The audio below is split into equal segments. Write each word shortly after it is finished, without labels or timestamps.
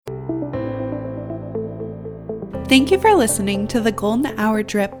Thank you for listening to the Golden Hour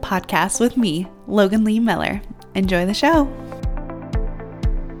Drip podcast with me, Logan Lee Miller. Enjoy the show.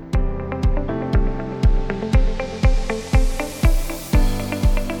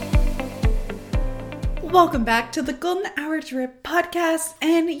 Welcome back to the Golden Hour Drip podcast,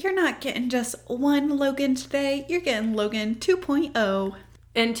 and you're not getting just one Logan today, you're getting Logan 2.0.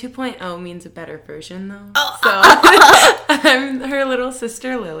 And 2.0 means a better version, though. Oh. So, I'm her little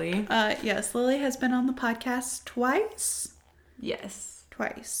sister, Lily. Yes, Lily has been on the podcast twice. Yes.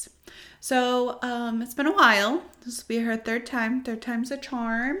 Twice. So, it's been a while. This will be her third time. Third time's a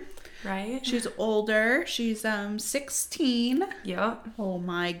charm. Right? She's older. She's 16. Yep. Oh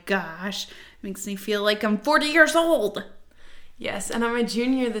my gosh. Makes me feel like I'm 40 years old. Yes, and I'm a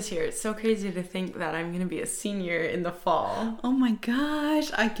junior this year. It's so crazy to think that I'm going to be a senior in the fall. Oh my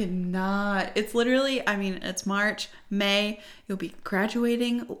gosh, I cannot. It's literally, it's March, May. You'll be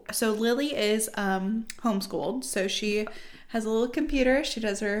graduating. So Lily is homeschooled. So she has a little computer. She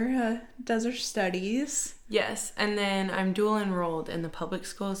does her studies. Yes, and then I'm dual enrolled in the public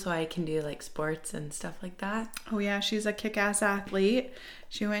school, so I can do like sports and stuff like that. Oh yeah, she's a kick-ass athlete.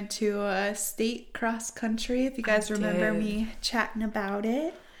 She went to a state cross country, if you guys remember me chatting about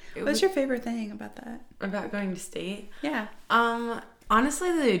it. What's your favorite thing about that? About going to state? Yeah.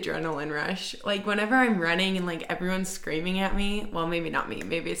 Honestly, the adrenaline rush. Like, whenever I'm running and, like, everyone's screaming at me. Well, maybe not me.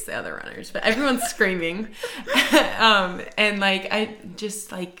 Maybe it's the other runners. But everyone's screaming. And, like, I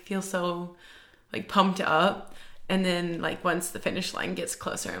just, like, feel so, like, pumped up. And then, like, once the finish line gets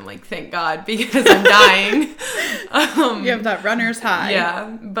closer, I'm like, thank God, because I'm dying. You have that runner's high.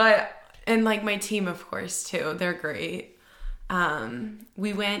 Yeah. And, like, my team, of course, too. They're great.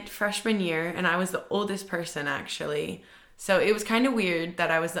 We went freshman year, and I was the oldest person, actually. So it was kind of weird that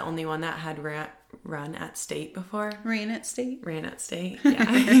I was the only one that had run at state before. Ran at state,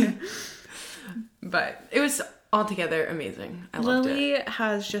 yeah. But it was altogether amazing. I loved it. Lily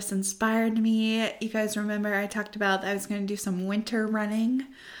has just inspired me. You guys remember I talked about that I was going to do some winter running.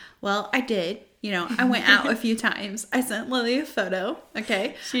 Well, I did. I went out a few times. I sent Lily a photo.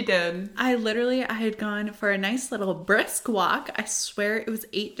 Okay. She did. I had gone for a nice little brisk walk. I swear it was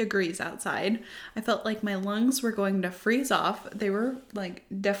 8 degrees outside. I felt like my lungs were going to freeze off. They were like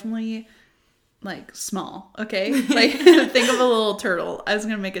definitely like small. Okay. Like think of a little turtle. I was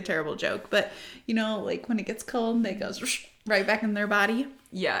going to make a terrible joke, but like when it gets cold, they go right back in their body.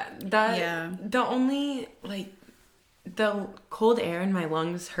 Yeah. The only the cold air in my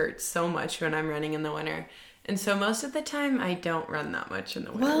lungs hurts so much when I'm running in the winter. And so most of the time I don't run that much in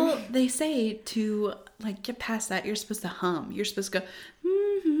the winter. Well, they say to get past that, you're supposed to hum. You're supposed to go,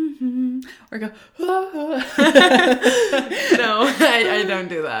 or go, No, I don't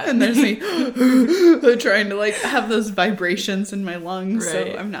do that. And there's me trying to have those vibrations in my lungs.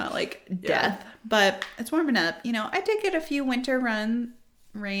 Right. So I'm not death. Yeah. But it's warming up. I did get a few winter runs.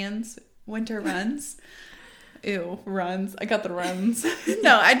 Ew, runs. I got the runs.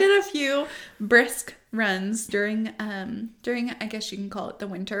 No, I did a few brisk runs during I guess you can call it the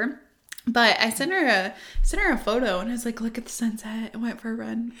winter. But I sent her a photo and I was like, look at the sunset. I went for a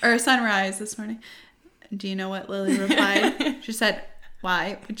run. Or a sunrise this morning. Do you know what Lily replied? She said,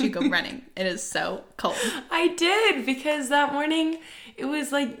 why would you go running? It is so cold. I did, because that morning it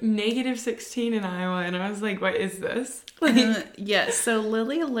was negative 16 in Iowa, and I was like, what is this? Yes, so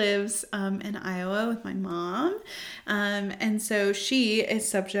Lily lives in Iowa with my mom, and so she is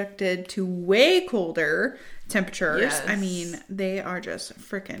subjected to way colder temperatures. Yes. They are just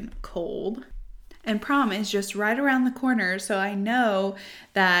freaking cold. And prom is just right around the corner, so I know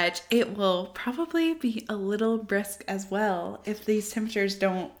that it will probably be a little brisk as well if these temperatures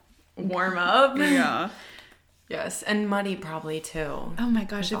don't warm up. Yeah. Yes, and muddy probably too. Oh my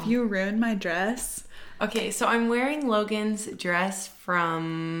gosh, if you ruined my dress. Okay, so I'm wearing Logan's dress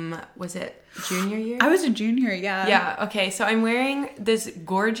from, was it junior year? I was a junior, yeah. Yeah, okay, so I'm wearing this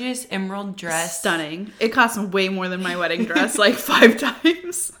gorgeous emerald dress. Stunning. It cost way more than my wedding dress, 5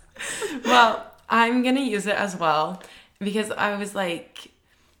 times. Well, I'm going to use it as well because I was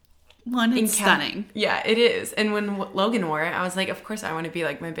one, it's stunning. Yeah, it is. And when Logan wore it, I was like, of course I want to be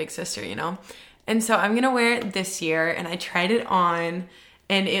like my big sister, And so I'm going to wear it this year, and I tried it on,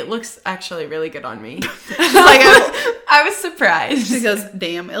 and it looks actually really good on me. I was surprised. She goes,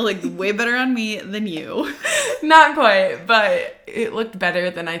 damn, it looked way better on me than you. Not quite, but it looked better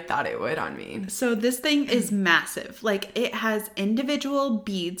than I thought it would on me. So this thing is massive. It has individual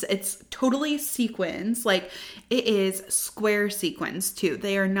beads. It's totally sequins. It is square sequins too.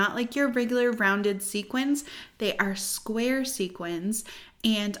 They are not your regular rounded sequins. They are square sequins.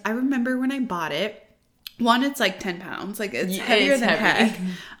 And I remember when I bought it, One, it's like 10 pounds. Like, it's Yeah, heavier it's than heavy. heck.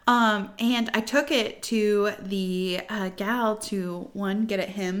 And I took it to the gal to, one, get it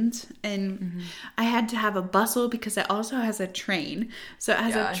hemmed. And I had to have a bustle because it also has a train. So it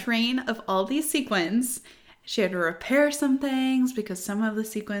has Yeah. a train of all these sequins. She had to repair some things because some of the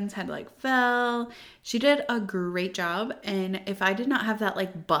sequins had like fell. She did a great job. And if I did not have that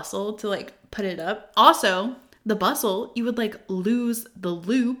like bustle to like put it up, also the bustle, you would like lose the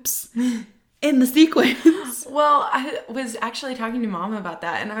loops in the sequins. Well, I was actually talking to Mom about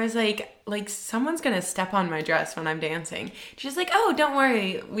that, and I was like someone's gonna step on my dress when I'm dancing. She's like, "Oh, don't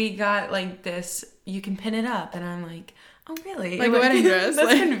worry, we got like this. You can pin it up." And I'm like, "Oh, really? Like a wedding dress." That's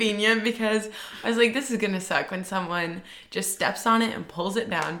like, convenient because I was like, this is gonna suck when someone just steps on it and pulls it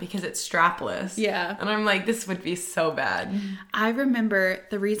down because it's strapless. Yeah. And I'm like, this would be so bad. I remember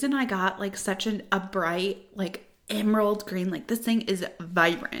the reason I got like such a bright, like emerald green, like this thing is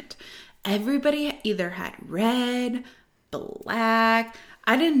vibrant. Everybody either had red, black.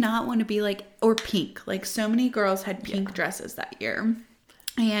 I did not want to be like, or pink. Like so many girls had pink dresses that year.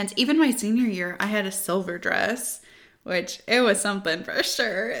 And even my senior year, I had a silver dress, which it was something for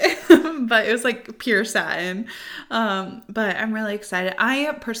sure. But it was like pure satin. But I'm really excited.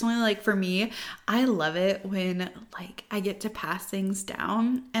 I personally, like for me, I love it when like I get to pass things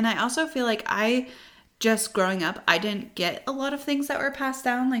down. And I also feel like just growing up, I didn't get a lot of things that were passed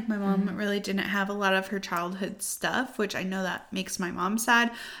down. Like my mom really didn't have a lot of her childhood stuff, which I know that makes my mom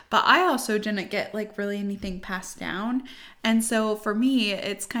sad. But I also didn't get like really anything passed down. And so for me,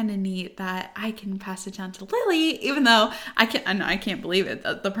 it's kind of neat that I can pass it down to Lily, even though I can't believe it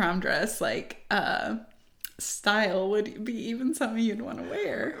that the prom dress like style would be even something you'd want to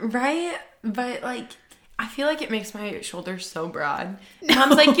wear. Right? But like, I feel like it makes my shoulders so broad. And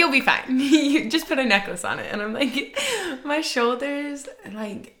Mom's like, you'll be fine. You just put a necklace on it. And I'm like, my shoulders,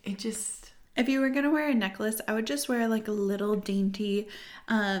 like, it just... If you were going to wear a necklace, I would just wear like a little dainty,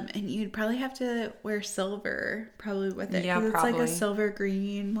 and you'd probably have to wear silver probably with it. Yeah, 'cause it's like probably. a silver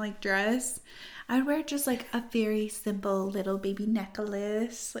green like dress. I'd wear just like a very simple little baby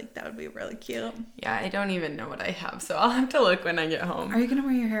necklace. Like that would be really cute. Yeah, I don't even know what I have. So I'll have to look when I get home. Are you going to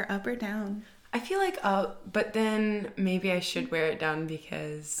wear your hair up or down? I feel like up, but then maybe I should wear it down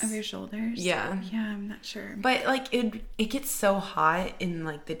because... Of your shoulders? Yeah. Yeah, I'm not sure. But like it gets so hot in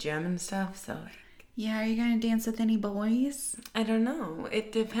like the gym and stuff, so Yeah, are you going to dance with any boys? I don't know.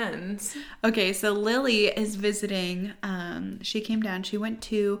 It depends. Okay, so Lily is visiting. She came down. She went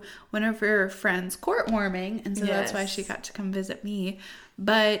to one of her friends' court warming, and so that's why Yes. she got to come visit me.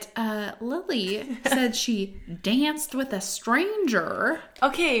 But Lily said she danced with a stranger.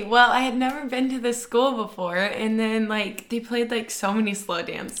 Okay, well, I had never been to this school before, and then like they played like so many slow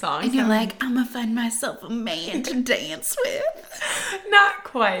dance songs. And you're like, I'm going to find myself a man to dance with. Not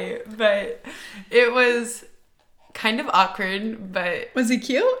quite, but it was kind of awkward, but Was he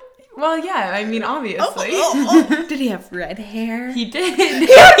cute? well, yeah, I mean, obviously. Did he have red hair? He did.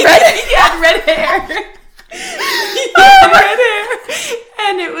 He had red hair. He had red hair. He had red hair.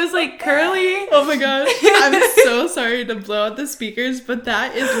 And it was like curly. Oh my gosh. I'm so sorry to blow out the speakers, but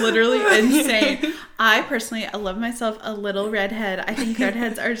that is literally insane. I love myself a little redhead. I think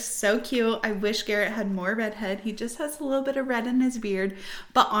redheads are so cute. I wish Garrett had more redhead. He just has a little bit of red in his beard.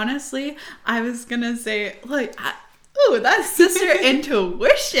 But honestly, I was going to say, like, ooh, that's sister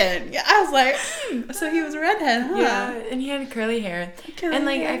intuition. Yeah, I was like, so he was a redhead, huh? Yeah, and he had curly hair. Curly and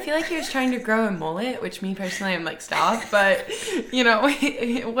like hair. I feel like he was trying to grow a mullet, which me personally I'm like, stop, but you know,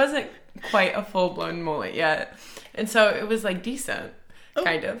 it wasn't quite a full-blown mullet yet. And so it was like decent,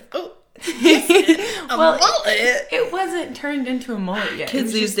 kind of. Oh. Well, mullet? it wasn't turned into a mullet yet. Kids it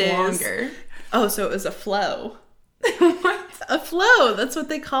was these just days. longer. Oh, so it was a flow. What? A flow. That's what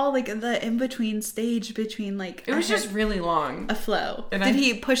they call like the in-between stage between like It was just really long. a flow. And Did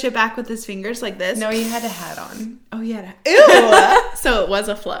he push it back with his fingers like this? No, he had a hat on. Oh yeah. Ew. So it was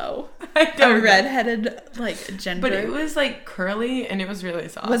a flow. I A don't know. redheaded like gender. But it was like curly and it was really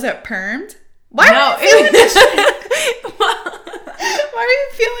soft. Was it permed? Why No, are you feeling his Well, Why are you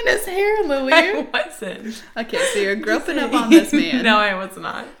feeling his hair, Louie? I wasn't. Okay, so you're groping up on this man. No, I was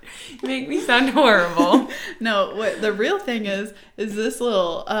not. You make me sound horrible. No, what the real thing is this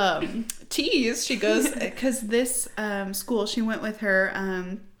little tease. She goes because this school she went with her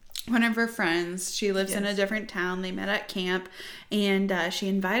one of her friends. She lives in a different town. They met at camp, and she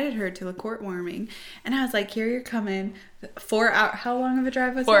invited her to a court warming. And I was like, "Here you're coming." 4 hours. How long of a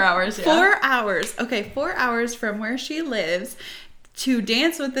drive was it? 4 hours. Yeah. 4 hours. Okay, 4 hours from where she lives to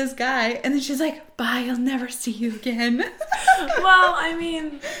dance with this guy, and then she's like, "Bye, I'll never see you again." Well, I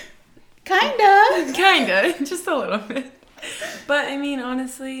mean, Kinda. just a little bit. But I mean,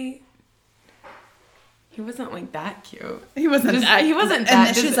 honestly, He wasn't like that cute. He wasn't Just- that. he wasn't And that-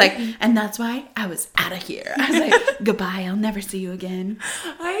 then she's just- like, and that's why I was out of here. I was like, goodbye. I'll never see you again.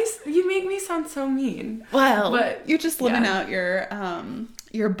 You make me sound so mean. Well, But, you're just living yeah. out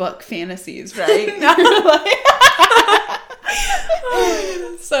your book fantasies, right?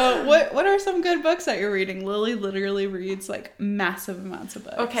 So what are some good books that you're reading? Lily literally reads like massive amounts of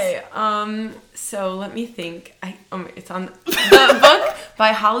books. Okay, so let me think. It's on the book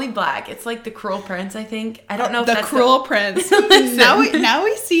by Holly Black. It's like The Cruel Prince, I think. I don't know if The that's Cruel Prince. now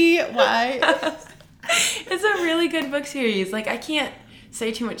we see why. It's a really good book series. Like, I can't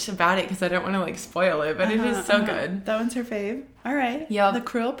say too much about it because I don't want to like spoil it, but it is so good. That one's her fave. All right. Yep. The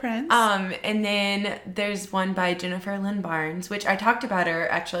Cruel Prince. And then there's one by Jennifer Lynn Barnes, which I talked about her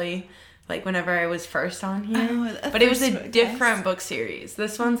actually like whenever I was first on here. Oh, but it was a first book, different yes. book series.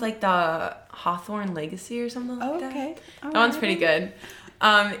 This one's like the Hawthorne Legacy or something like that. Okay. That one's pretty good.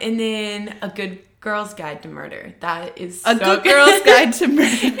 And then A Good Girl's Guide to Murder. That is A so Good Girl's Guide to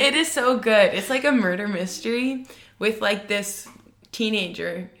Murder. It is so good. It's like a murder mystery with like this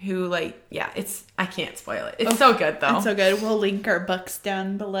teenager who like, yeah, I can't spoil it. It's so good though. It's so good. We'll link our books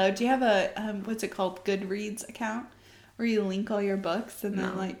down below. Do you have a what's it called, Goodreads account, where you link all your books and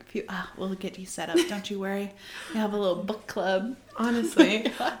then like we'll get you set up. Don't you worry. We have a little book club.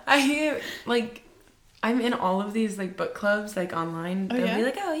 Honestly, I'm in all of these like book clubs like online. Oh, They'll yeah? be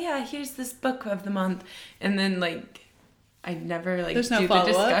like, oh yeah, here's this book of the month, and then like I never like There's no do the follow-up?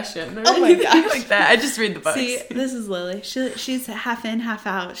 discussion or Oh my anything gosh. like that. I just read the books. See, this is Lily. She's half in, half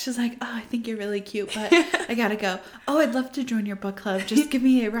out. She's like, oh, I think you're really cute, but I gotta go. Oh, I'd love to join your book club. Just give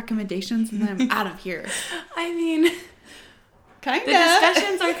me recommendations and then I'm out of here. I mean, Kinda. the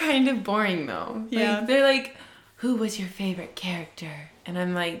discussions are kind of boring though. Yeah. Like, they're like, who was your favorite character? And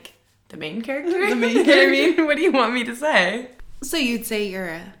I'm like, the main character? The main You know what I mean? What do you want me to say? So you'd say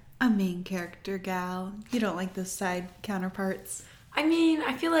you're a main character gal. You don't like the side counterparts. I mean,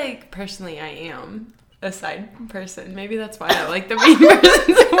 I feel like personally I am a side person. Maybe that's why I like the main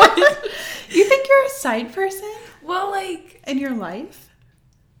person so much. You think you're a side person Well, like, in your life?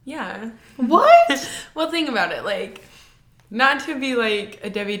 yeah. What? Well, think about it. Like, not to be like a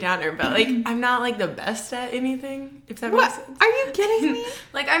Debbie Downer, but like, I'm not like the best at anything, if that What? makes sense. Are you kidding me?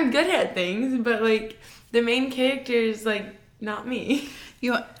 Like, I'm good at things, but like, the main character is like not me.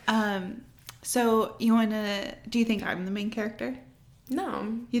 So you wanna? Do you think I'm the main character?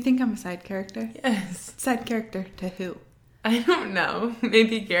 No. You think I'm a side character? Yes. Side character to who? I don't know.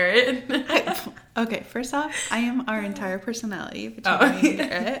 Maybe Garrett. Okay, first off, I am our entire personality between Oh. me and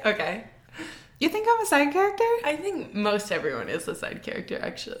Garrett. Okay. You think I'm a side character? I think most everyone is a side character,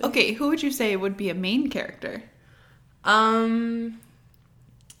 actually. Okay, who would you say would be a main character?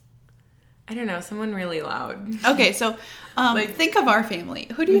 I don't know. Someone really loud. Okay, so think of our family.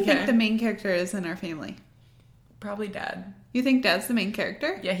 Who do you think Okay. the main character is in our family? Probably Dad. You think Dad's the main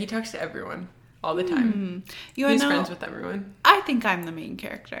character? Yeah, he talks to everyone all the time. You He's know, friends with everyone. I think I'm the main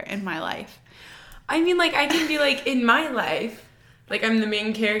character in my life. I mean, like, I can be like, in my life, like, I'm the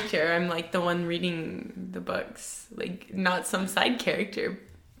main character. I'm like the one reading the books. Like, not some side character,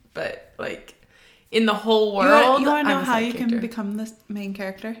 but like, in the whole world. You want to know I'm a how side you character. can become the main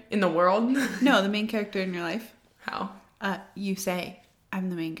character? In the world? No, the main character in your life. How? You say, I'm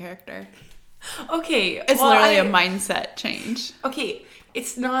the main character. Okay. It's well, literally a mindset change. Okay,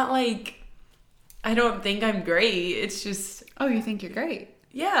 it's not like I don't think I'm great. It's just Oh, you think you're great.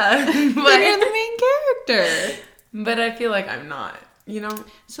 yeah, But you're but the main character. but I feel like I'm not. You know?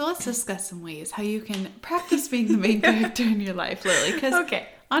 So let's discuss some ways how you can practice being the main character in your life, Lily. Because Okay.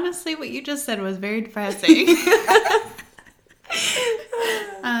 honestly, what you just said was very depressing.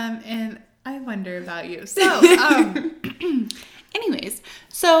 And I wonder about you. So, anyways,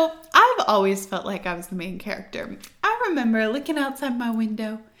 so I've always felt like I was the main character. I remember looking outside my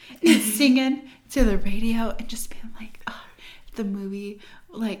window and singing to the radio and just being like, oh, the movie,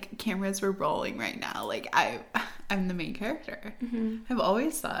 like, cameras were rolling right now. Like, I'm the main character. I've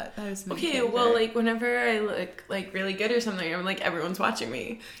always thought that I was the main Okay, character. well, like whenever I look like really good or something, I'm like everyone's watching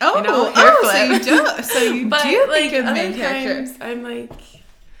me. Oh, you know, hair so you flip. do. So you But do like think you're the other main character. times, I'm like.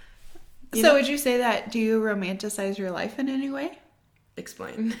 you So know, would you say that, do you romanticize your life in any way?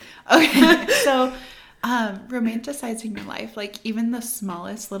 explain? Okay. So romanticizing your life, like even the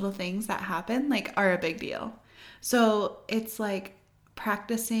smallest little things that happen, like are a big deal. So it's like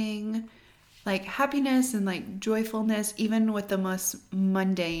practicing like happiness and like joyfulness, even with the most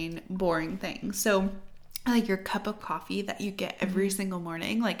mundane, boring things. So like your cup of coffee that you get every single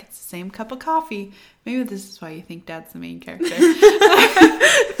morning. Like it's the same cup of coffee. Maybe this is why you think Dad's the main character.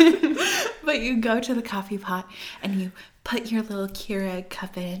 But you go to the coffee pot and you put your little Keurig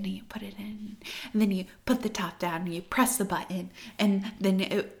cup in and you put it in. And then you put the top down and you press the button. And then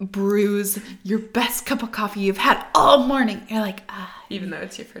it brews your best cup of coffee you've had all morning. You're like, ah. Even though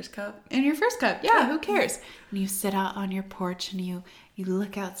it's your first cup? In your first cup. Yeah, who cares? And you sit out on your porch and you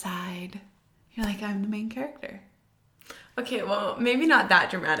look outside. You're like, I'm the main character. Okay, well, maybe not that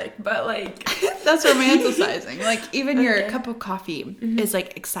dramatic, but like... That's romanticizing. Like, even your cup of coffee is,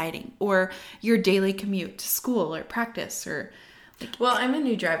 like, exciting. Or your daily commute to school or practice or... Like, well, I'm a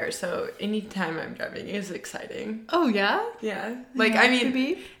new driver, so anytime I'm driving is exciting. oh, yeah? Yeah. Like, I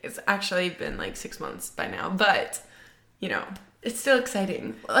mean, it's actually been, like, 6 months by now, but, you know... It's still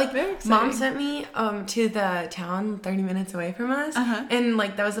exciting. Like, Mom sent me to the town 30 minutes away from us. And,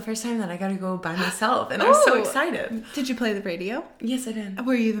 like, that was the first time that I got to go by myself. And I was so excited. Did you play the radio? Yes, I did.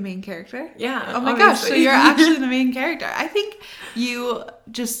 Were you the main character? Yeah. Oh, my gosh. So you're actually the main character. I think you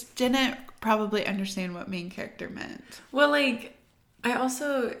just didn't probably understand what main character meant. Well, like, I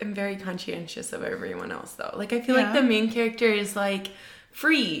also am very conscientious of everyone else, though. Like, I feel like the main character is, like...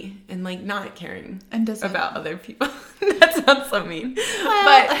 free and like not caring about other people. That sounds so mean.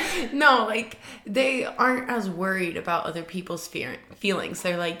 Well, but no, like they aren't as worried about other people's feelings.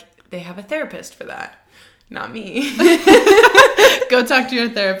 They're like, they have a therapist for that. Not me. Go talk to your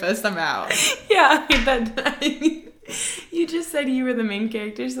therapist. I'm out. Yeah, you just said you were the main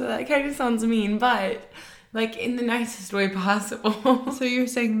character, so that kind of sounds mean, but like in the nicest way possible. So you're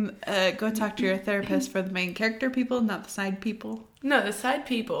saying go talk to your therapist for the main character people, not the side people? No, the side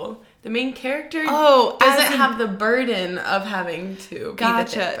people. The main character doesn't have the burden of having to be the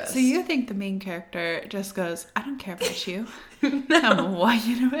therapist. So you think the main character just goes, I don't care about you. I'm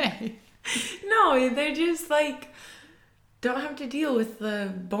walking away. No, they're just like, don't have to deal with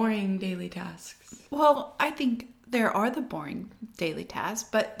the boring daily tasks. Well, I think there are the boring daily tasks,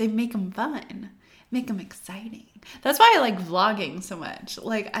 but they make them fun. Make them exciting. That's why I like vlogging so much.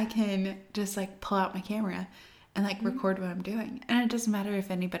 Like I can just like pull out my camera and like record what I'm doing. And it doesn't matter if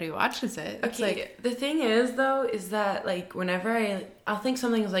anybody watches it. It's okay, like, the thing is though, is that like whenever I'll think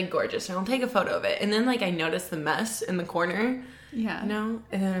something is like gorgeous and I'll take a photo of it. And then like I notice the mess in the corner. Yeah. You know?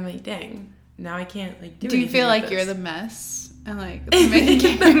 And then I'm like, dang, now I can't like do you feel like this. You're the mess? And like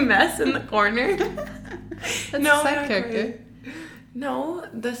the mess in the corner? That's no, the side character. No,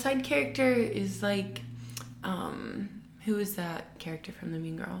 the side character is like, who is that character from the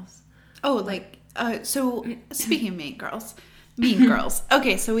Mean Girls? Oh, like, so speaking of Mean Girls.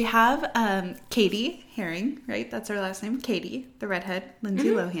 Okay, so we have Katie Herring, right? That's her last name, Katie, the redhead, Lindsay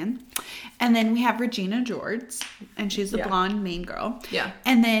Lohan. And then we have Regina George, and she's the blonde main girl. Yeah.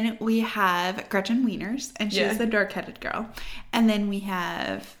 And then we have Gretchen Wieners, and she's the dark-headed girl. And then we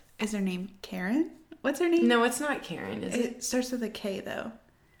have, is her name Karen? What's her name? No, it's not Karen, is it? It starts with a K, though.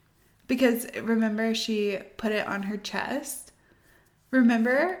 Because, remember, she put it on her chest?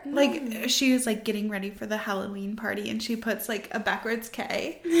 Remember? No. Like, she was, like, getting ready for the Halloween party, and she puts, like, a backwards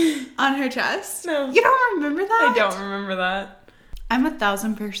K on her chest. No. You don't remember that? I don't remember that. I'm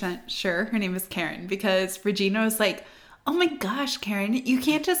 1,000% sure her name is Karen, because Regina was like, oh my gosh, Karen, you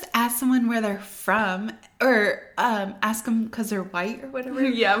can't just ask someone where they're from or ask them because they're white or whatever.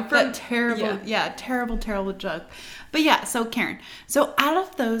 Yeah. That terrible joke. But yeah, so Karen. So out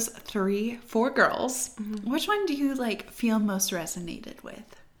of those 4 girls, which one do you like feel most resonated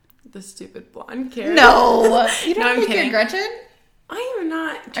with? The stupid blonde Karen. No. You don't think you're Gretchen? I am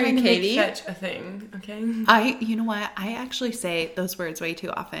not trying to make fetch a thing, okay? You know what? I actually say those words way too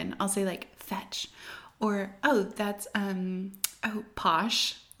often. I'll say like fetch. Or, that's,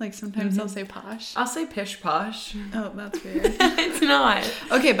 posh. Like, sometimes I'll say posh. I'll say pish posh. Oh, that's weird. It's not.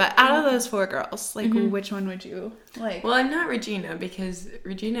 Okay, but out of those 4 girls, like, which one would you like? Well, I'm not Regina, because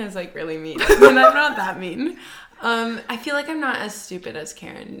Regina is, like, really mean. And I'm not that mean. I feel like I'm not as stupid as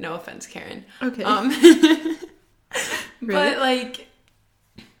Karen. No offense, Karen. Okay. Really? But, like,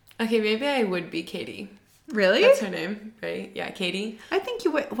 okay, maybe I would be Katie. Really? That's her name, right? Yeah, Katie. I think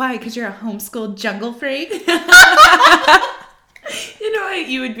you would. Why? Because you're a homeschooled jungle freak? You know what?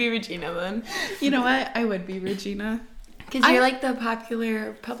 You would be Regina then. You know what? I would be Regina. Because you're like the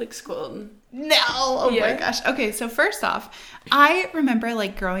popular public school. No! Oh my gosh. Okay, so first off, I remember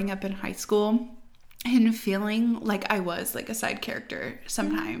like growing up in high school and feeling like I was like a side character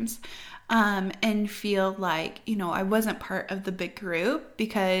sometimes. And feel like, you know, I wasn't part of the big group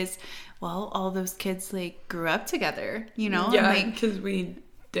because, well, all those kids like grew up together, you know? Yeah, because we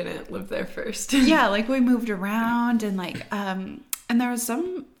didn't live there first. Yeah, like we moved around and like, And there was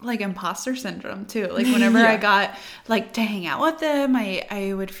some like imposter syndrome too. Like whenever I got like to hang out with them,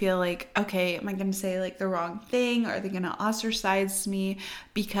 I would feel like, okay, am I going to say like the wrong thing? Are they going to ostracize me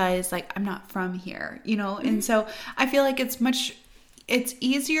because like I'm not from here, you know? And so I feel like it's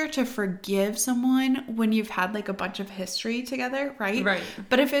easier to forgive someone when you've had like a bunch of history together, right? Right.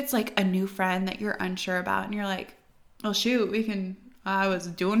 But if it's like a new friend that you're unsure about and you're like, well, shoot, I was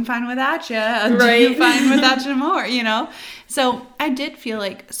doing fine without you. I'll do fine without you more, you know? So I did feel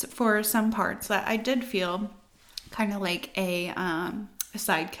like for some parts that I did feel kind of like a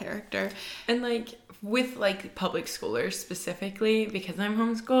side character. And like with like public schoolers specifically, because I'm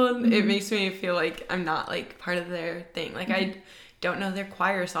homeschooled, it makes me feel like I'm not like part of their thing. Like I don't know their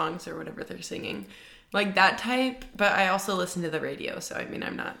choir songs or whatever they're singing. Like that type, but I also listen to the radio, so I mean,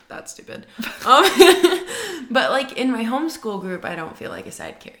 I'm not that stupid. But like in my homeschool group, I don't feel like a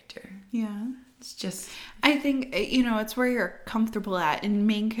side character. Yeah. It's just... I think, you know, it's where you're comfortable at. And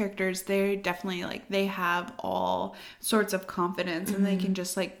main characters, they're definitely like, they have all sorts of confidence and they can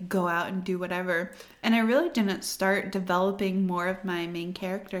just like go out and do whatever. And I really didn't start developing more of my main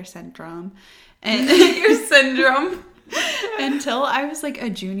character syndrome. And Your syndrome. Until I was like a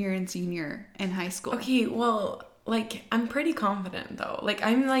junior and senior in high school. Okay, well, like, I'm pretty confident, though. Like,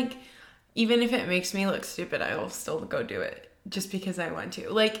 I'm like, even if it makes me look stupid, I will still go do it. Just because I want to.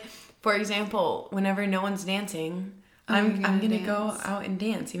 Like, for example, whenever no one's dancing, I'm gonna go out and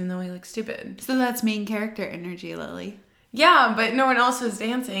dance, even though I look stupid. So that's main character energy, Lily. Yeah, but no one else was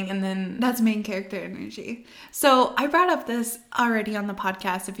dancing, and then... That's main character energy. So I brought up this already on the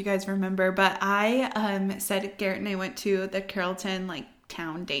podcast, if you guys remember, but I said Garrett and I went to the Carrollton, like,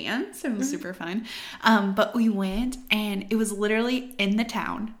 town dance. It was super fun. But we went, and it was literally in the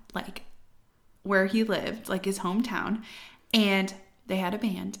town, like, where he lived, like, his hometown, and... they had a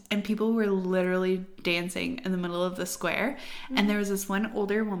band and people were literally dancing in the middle of the square. And there was this one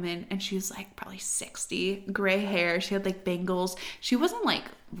older woman and she was like probably 60, gray hair. She had like bangles. She wasn't like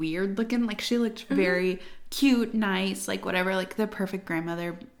weird looking. Like she looked very cute, nice, like whatever, like the perfect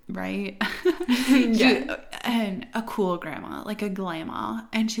grandmother, right? And a cool grandma, like a glamma.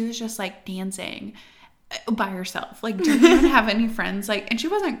 And she was just like dancing by herself. Like didn't even have any friends. Like, and she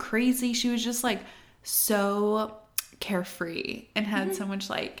wasn't crazy. She was just like so carefree and had so much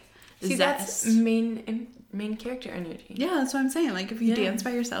like zest. That's main character energy. Yeah, that's what I'm saying. Like if you dance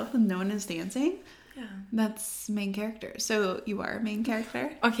by yourself and no one is dancing, that's main character. So you are a main character.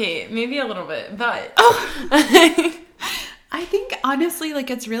 Okay, maybe a little bit, but I think honestly,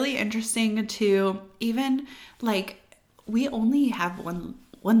 like it's really interesting to even like we only have one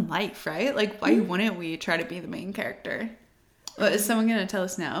life, right? Like why wouldn't we try to be the main character? Well, is someone gonna tell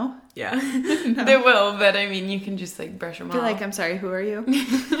us no? Yeah, no. They will, but I mean, you can just like brush them off. Be like, I'm sorry, who are you?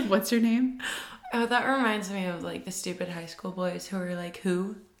 What's your name? Oh, that reminds me of like the stupid high school boys who are like,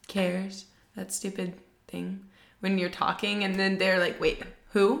 who cares? That stupid thing when you're talking and then they're like, wait,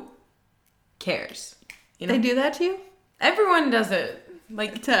 who cares? You know? They do that to you? Everyone does it.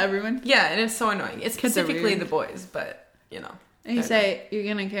 Like to everyone? Yeah, and it's so annoying. It's specifically the boys, but you know. And you say you're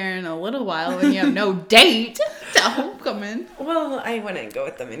gonna care in a little while when you have no date to homecoming. Well, I wouldn't go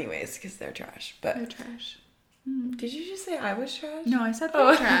with them anyways because they're trash. But they're trash. Did you just say I was trash? No, I said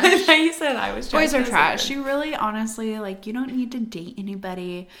they're trash. I thought you said I was trash. Boys are trash. You really, honestly, like you don't need to date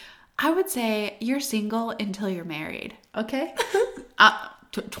anybody. I would say you're single until you're married. Okay.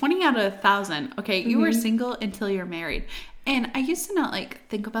 20 out of 1,000. Okay, you were single until you're married, and I used to not like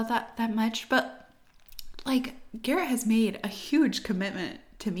think about that much, but. Like, Garrett has made a huge commitment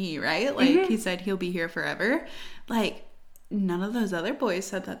to me, right? Like, he said he'll be here forever. Like, none of those other boys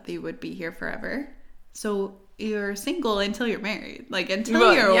said that they would be here forever. So, you're single until you're married. Like,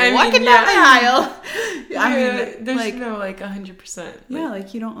 until you're walking down the aisle. I mean, there's like, no, like, 100%. Yeah,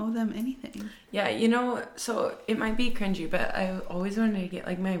 like, you don't owe them anything. Yeah, you know, so it might be cringy, but I always wanted to get,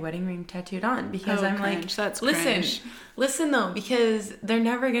 like, my wedding ring tattooed on because I'm cringe. like, that's listen, though, because they're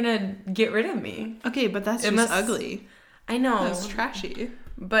never gonna get rid of me. Okay, but that's just ugly. I know. That's trashy.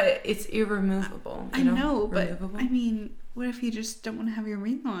 But it's irremovable. I know, but, I mean, what if you just don't want to have your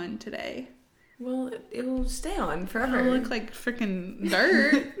ring on today? Well, it'll stay on forever. It'll look like freaking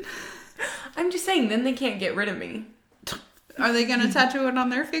dirt. I'm just saying, then they can't get rid of me. Are they gonna tattoo it on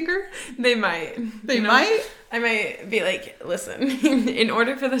their finger? They might. They might? I might be like, listen, in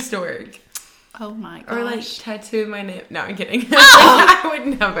order for this to work. Oh my gosh. Or like tattoo my name. No, I'm kidding. I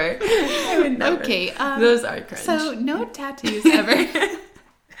would never. Okay. Those are cringe. So no tattoos ever.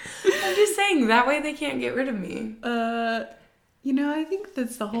 I'm just saying, that way they can't get rid of me. You know, I think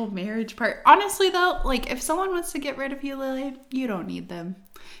that's the whole marriage part. Honestly, though, like, if someone wants to get rid of you, Lily, you don't need them.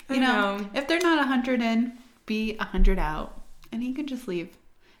 You know, if they're not 100 in, be 100 out. And you can just leave.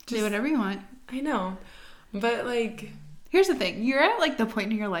 Do whatever you want. I know. But, like... Here's the thing. You're at, like, the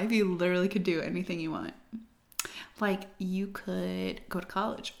point in your life you literally could do anything you want. Like, you could go to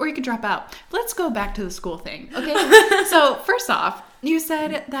college. Or you could drop out. Let's go back to the school thing, okay? So, first off, you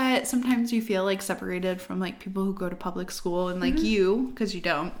said that sometimes you feel, like, separated from, like, people who go to public school. And, like, you, because you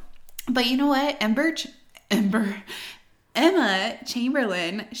don't. But you know what? Emma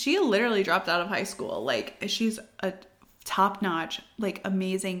Chamberlain, she literally dropped out of high school. Like, she's a top-notch, like,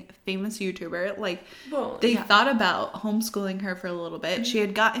 amazing, famous YouTuber. Like, they thought about homeschooling her for a little bit. She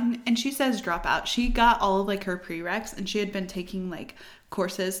had gotten, and she says drop out. She got all of, like, her prereqs, and she had been taking, like,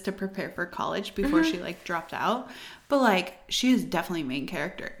 courses to prepare for college before she, like, dropped out. But, like, she is definitely main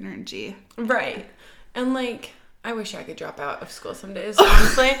character energy. Right. And, like... I wish I could drop out of school some days,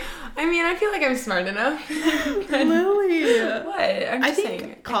 honestly. I mean, I feel like I'm smart enough. Lily. What? I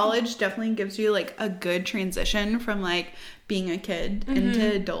think college definitely gives you, like, a good transition from, like, being a kid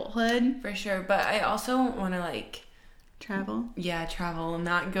into adulthood. For sure. But I also want to, like... Travel? Yeah, travel.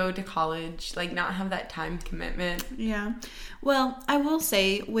 Not go to college. Like, not have that time commitment. Yeah. Well, I will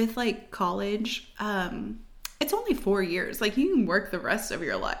say, with, like, college, it's only 4 years. Like, you can work the rest of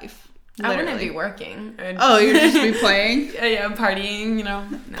your life. Literally. I wouldn't be working. You'd just be playing? Yeah, partying, you know.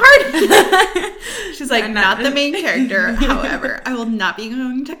 No. Partying! She's like, not the main character. However, I will not be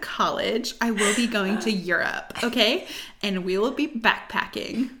going to college. I will be going to Europe, okay? And we will be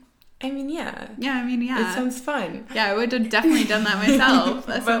backpacking. I mean, yeah. Yeah, I mean, yeah. It sounds fun. Yeah, I would have definitely done that myself.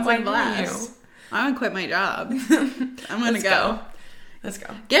 That sounds like a blast. I'm going to quit my job. I'm going to go. Let's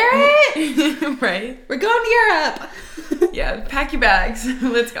go. Garrett! Right? We're going to Europe! Yeah, pack your bags.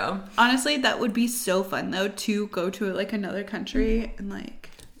 Let's go. Honestly, that would be so fun, though, to go to, like, another country and,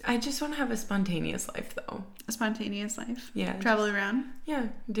 like... I just want to have a spontaneous life, though. A spontaneous life? Yeah. Travel around? Yeah,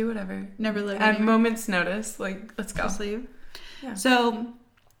 do whatever. Never live at moment's notice. Like, let's go. Just leave? Yeah. So...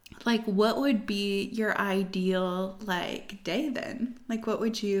 like, what would be your ideal, like, day then? Like, what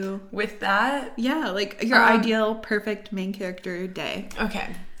would you... With that? Yeah, like, your ideal, perfect main character day.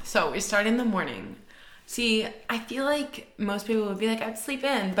 Okay. So, we start in the morning. See, I feel like most people would be like, I'd sleep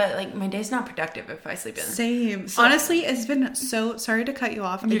in. But, like, my day's not productive if I sleep in. Same. So, honestly, it's been so... Sorry to cut you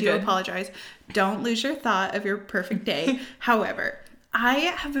off. I do apologize. Don't lose your thought of your perfect day. However... I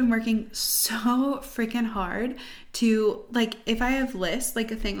have been working so freaking hard to, like, if I have lists,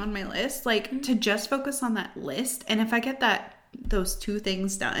 like a thing on my list, like to just focus on that list. And if I get those two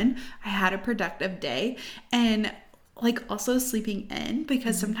things done, I had a productive day. And like also sleeping in,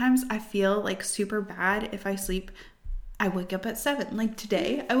 because sometimes I feel like super bad if I sleep. I wake up at 7. Like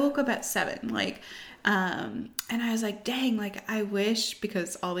today, I woke up at 7. Like, and I was like, dang, like I wish,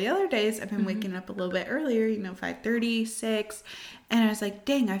 because all the other days I've been waking up a little bit earlier, 5:30, 6. And I was like,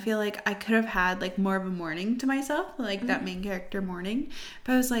 dang, I feel like I could have had like more of a morning to myself, like that main character morning.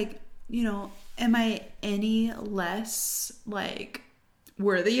 But I was like, am I any less like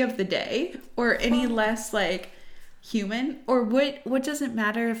worthy of the day, or any less like human? Or what does it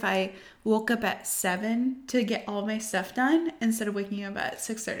matter if I woke up at 7 to get all my stuff done instead of waking up at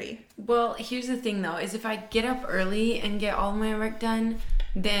 6:30? Well, here's the thing though, is if I get up early and get all my work done,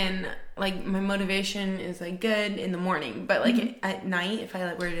 then like my motivation is like good in the morning. But like at night, if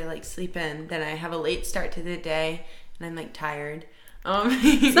I were to like sleep in, then I have a late start to the day and I'm like tired.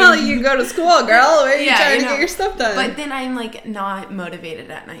 It's not like you go to school, girl. Where are you trying to get your stuff done? But then I'm like not motivated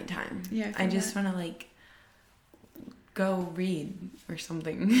at nighttime. Yeah, I just want to like go read or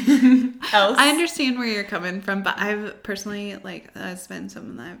something else. I understand where you're coming from, but I've personally, like, that's been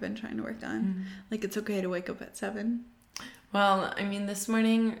something that I've been trying to work on. Like, it's okay to wake up at 7. Well, I mean, this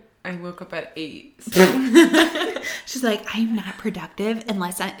morning I woke up at 8. So. She's like, I'm not productive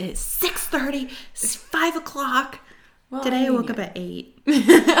unless it's 6:30, it's 5 o'clock. Well, today I woke up at 8.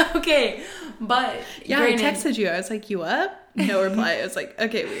 Okay, but yeah, granted, I texted you. I was like, you up? No reply. I was like,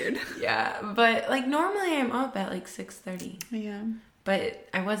 okay, weird. Yeah, but like normally I'm up at like 6:30. Yeah. But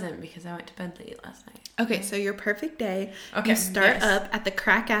I wasn't because I went to bed late last night. Okay, so your perfect day. Okay. You start up at the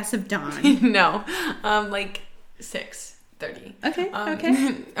crack ass of dawn. No. Like 6:30.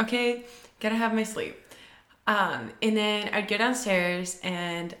 Okay. Okay. Gotta have my sleep. And then I'd go downstairs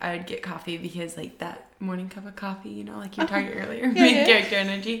and I would get coffee because like that morning cup of coffee, like you were talking earlier, main character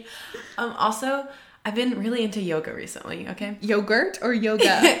energy. Also, I've been really into yoga recently, okay? Yogurt or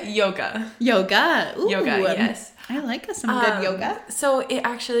yoga? Yoga. Yoga. Ooh, yoga, yes. I like some good yoga. So it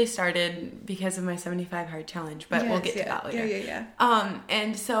actually started because of my 75 hard challenge, but we'll get to that later. Yeah.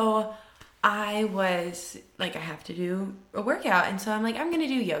 And so I was like, I have to do a workout. And so I'm like, I'm going to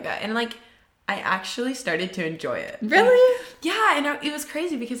do yoga. And like, I actually started to enjoy it. Really? Yeah. And it was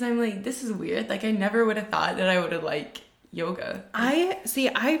crazy because I'm like, this is weird. Like, I never would have thought that I would have like yoga.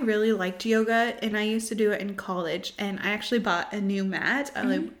 I really liked yoga, and I used to do it in college, and I actually bought a new mat.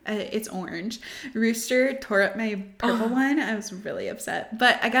 It's orange. Rooster tore up my purple one. I was really upset,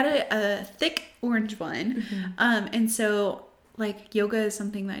 but I got a thick orange one. And so like yoga is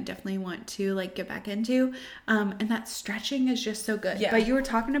something that I definitely want to like get back into. And that stretching is just so good. Yeah. But you were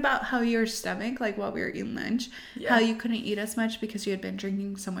talking about how your stomach, like while we were eating lunch, how you couldn't eat as much because you had been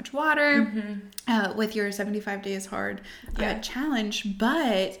drinking so much water with your 75 days hard challenge.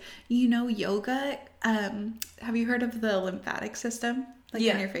 But you know, yoga, have you heard of the lymphatic system? Like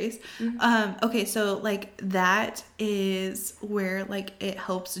in your face? Okay, so like that is where like it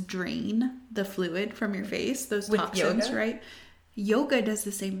helps drain the fluid from your face, those With toxins, yoga? right? Yoga does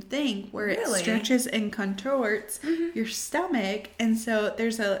the same thing where it stretches and contorts your stomach, and so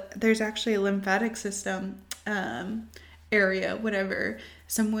there's actually a lymphatic system area, whatever,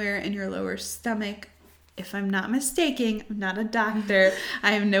 somewhere in your lower stomach. If I'm not mistaken, I'm not a doctor.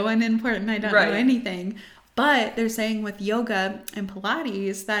 I am no one important. I don't know anything. But they're saying with yoga and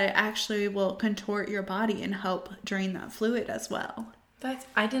Pilates that it actually will contort your body and help drain that fluid as well.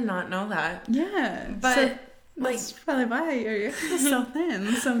 I did not know that. Yeah. But so, that's probably why you're so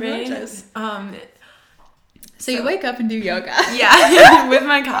thin, so gorgeous. So you wake up and do yoga. Yeah, with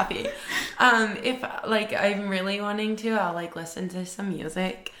my coffee. If like I'm really wanting to, I'll like listen to some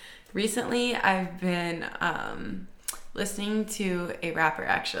music. Recently, I've been listening to a rapper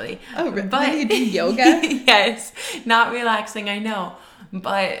actually. Oh, but you do yoga? Yes, not relaxing, I know,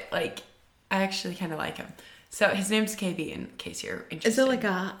 but like I actually kind of like him. So his name's KB, in case you're interested. Is it like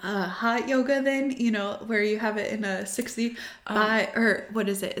a hot yoga then? You know, where you have it in a 65 or what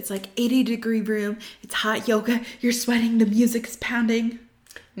is it? It's like 80-degree room. It's hot yoga. You're sweating. The music's pounding.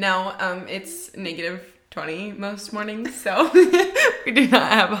 No, it's -20 most mornings, so we do not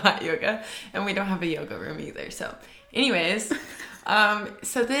have hot yoga, and we don't have a yoga room either. So, anyways,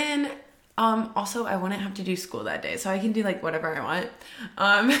 so then. Also, I wouldn't have to do school that day, so I can do like whatever I want.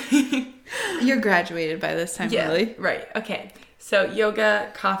 You're graduated by this time, really? Right. Okay. So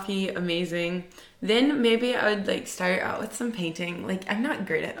yoga, coffee, amazing. Then maybe I would like start out with some painting. Like I'm not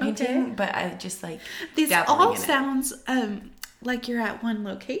great at painting, but I just like these all sounds like you're at one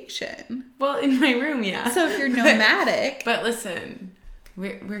location. Well, in my room, yeah. So if you're nomadic, but listen,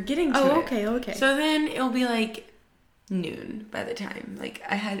 we're getting to it. Okay. So then it'll be like noon by the time. Like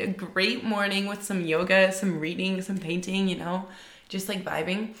I had a great morning with some yoga, some reading, some painting, you know, just like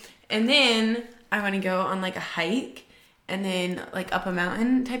vibing. And then I want to go on like a hike and then like up a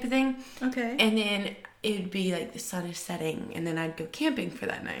mountain type of thing. Okay. And then it'd be like the sun is setting and then I'd go camping for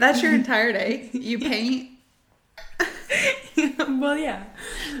that night. That's your entire day. You paint? Well, yeah.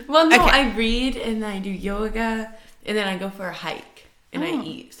 Well, no, okay. I read and then I do yoga and then I go for a hike. And I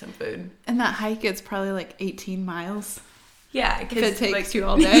eat some food. And that hike is probably like 18 miles. Yeah. If it takes like, you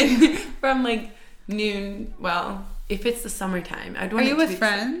all day. From like noon. Well, if it's the summertime. I'd want Are you with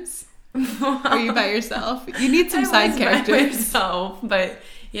friends? Are you by yourself? You need some side characters. By myself, but,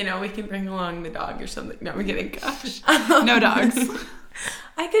 you know, we can bring along the dog or something. No, we're kidding. Gosh. No dogs.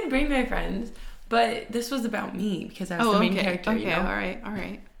 I could bring my friends, but this was about me because I was the main character, you know? All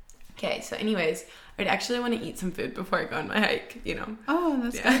right. Okay, so anyways, I'd actually want to eat some food before I go on my hike, you know. Oh,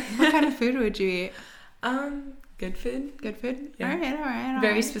 that's good. What kind of food would you eat? Good food. Good food? Yeah. All right.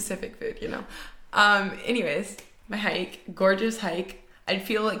 Very specific food, you know. Anyways, my hike, gorgeous hike. I'd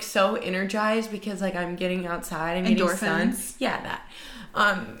feel like so energized because like I'm getting outside, I'm getting sun. Yeah, that.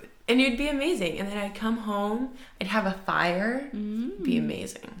 And it'd be amazing. And then I'd come home, I'd have a fire. It'd be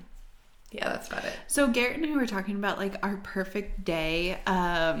amazing. Yeah, that's about it. So Garrett and I were talking about like our perfect day,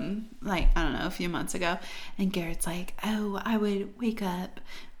 like, I don't know, a few months ago. And Garrett's like, oh, I would wake up,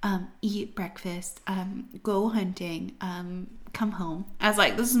 eat breakfast, go hunting, come home. I was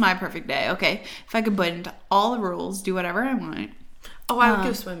like, this is my perfect day. Okay. If I could bend all the rules, do whatever I want. Oh, I would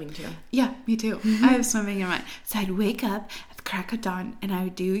go swimming too. Yeah, me too. I have swimming in mind. So I'd wake up at the crack of dawn and I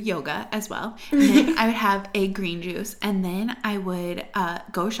would do yoga as well. And then I would have a green juice. And then I would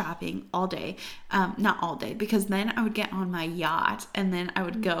go shopping all day. Not all day, because then I would get on my yacht and then I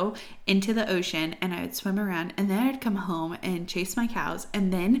would go into the ocean and I would swim around. And then I'd come home and chase my cows.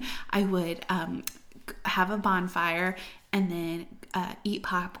 And then I would have a bonfire and then eat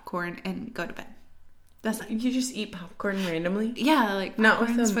popcorn and go to bed. That's like, you just eat popcorn randomly? Yeah, like not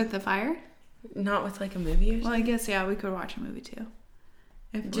with the fire. Not with like a movie or something? Well, I guess we could watch a movie too.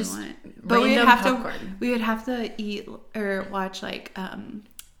 If just we want. But we would have to eat or watch like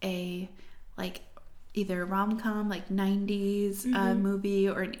a like either rom-com like 90s movie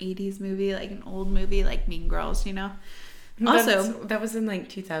or an 80s movie, like an old movie like Mean Girls, you know. Also, that was in like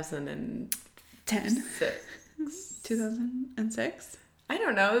 2010. 2006? I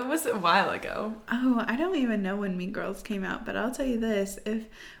don't know. It was a while ago. Oh, I don't even know when Mean Girls came out, but I'll tell you this: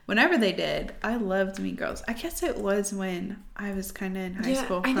 whenever they did, I loved Mean Girls. I guess it was when I was kind of in high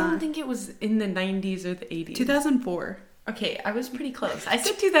school. I don't think it was in the 90s or the 80s. 2004. Okay, I was pretty close. I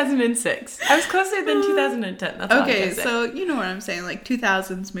said 2006. I was closer than 2010. That's all okay, I'm so you know what I'm saying, like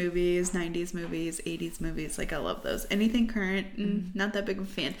 2000s movies, 90s movies, 80s movies. Like I love those. Anything current, not that big of a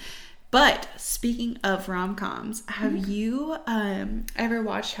fan. But speaking of rom-coms, have you ever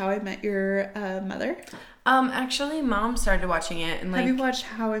watched How I Met Your Mother? Actually, Mom started watching it, and like, have you watched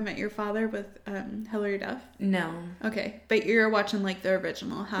How I Met Your Father with Hilary Duff? No. Okay, but you're watching like the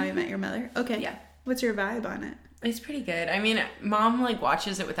original How I Met Your Mother. Okay, Yeah. What's your vibe on it? It's pretty good. I mean, Mom like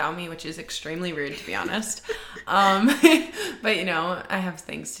watches it without me, which is extremely rude, to be honest. But you know, I have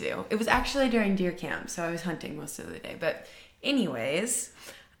things to do. It was actually during deer camp, so I was hunting most of the day. But anyways,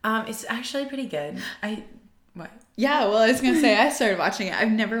 it's actually pretty good. What? Yeah, well, I was gonna say I started watching it.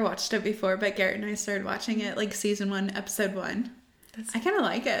 I've never watched it before, but Garrett and I started watching it like season 1, episode 1. I kind of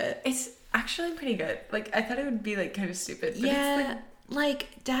like it. It's actually pretty good. Like I thought it would be like kind of stupid. But yeah, it's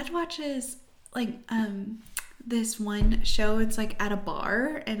like Dad watches like this one show. It's like at a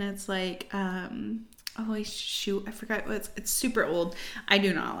bar, and it's like oh shoot, I forgot what it's super old. I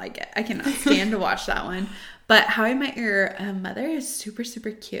do not like it. I cannot stand to watch that one. But How I Met Your Mother is super,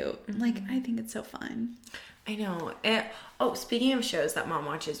 super cute. Like, I think it's so fun. I know. Speaking of shows that Mom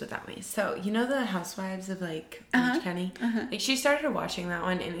watches without me. So, you know the Housewives of, like, Orange County? Like, she started watching that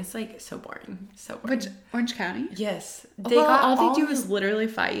one, and it's, like, so boring. So boring. Which, Orange County? Yes. All they do is literally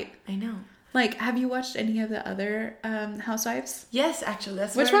fight. I know. Like, have you watched any of the other Housewives? Yes, actually.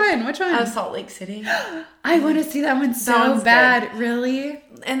 That's Which one? Salt Lake City. I want to see that one so bad. Good. Really?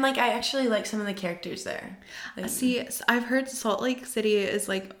 And, like, I actually like some of the characters there. Like, see, I've heard Salt Lake City is,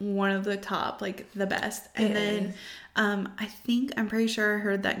 like, one of the top, like, the best. And then I'm pretty sure I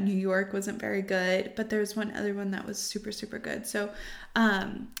heard that New York wasn't very good, but there's one other one that was super, super good. So,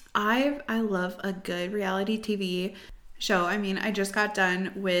 I love a good reality TV show. I mean, I just got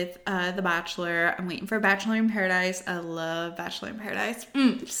done with The Bachelor. I'm waiting for Bachelor in Paradise. I love Bachelor in Paradise.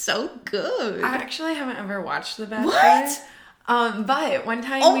 So good. I actually haven't ever watched The Bachelor. What? But one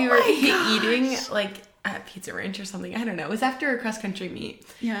time we were eating like at Pizza Ranch or something. I don't know. It was after a cross country meet.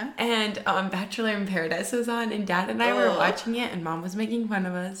 Yeah. And Bachelor in Paradise was on, and Dad and I were watching it, and Mom was making fun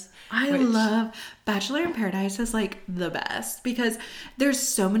of us. I love Bachelor in Paradise is like the best because there's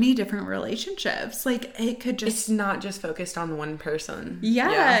so many different relationships. Like it's not just focused on one person.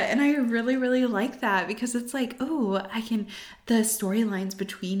 Yeah. And I really, really like that because it's like, the storylines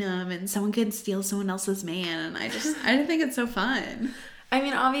between them, and someone can steal someone else's man. And I think it's so fun. I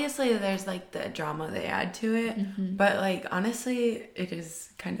mean, obviously there's like the drama they add to it, but like honestly, it is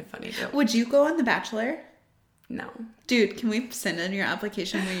kind of funny too. Would you go on The Bachelor? No. Dude, can we send in your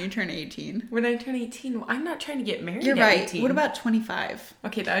application when you turn 18? When I turn 18? Well, I'm not trying to get married. You're right. 18. What about 25?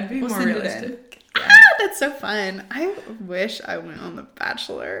 Okay, that would be more realistic. Yeah. That's so fun. I wish I went on The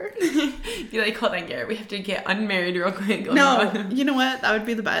Bachelor. Be like, hold on, Garrett. We have to get unmarried real quick. No, you know what? That would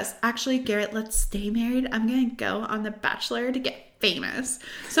be the best. Actually, Garrett, let's stay married. I'm going to go on The Bachelor to get famous.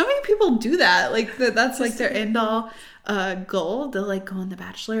 So many people do that. Like, that's like their end all goal to like go on The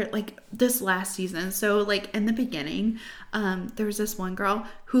Bachelor. Like this last season. So like in the beginning, there was this one girl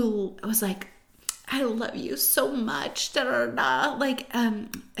who was like, I love you so much, da, da, da, like,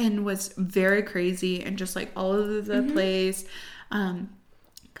 and was very crazy and just like all over the place.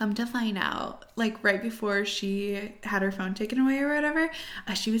 Come to find out, like right before she had her phone taken away or whatever,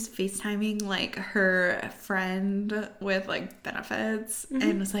 she was FaceTiming like her friend with like benefits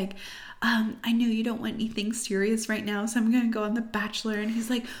and was like, I know you don't want anything serious right now, so I'm gonna go on The Bachelor. And he's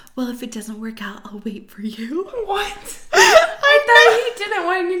like, well, if it doesn't work out, I'll wait for you. What? I thought he didn't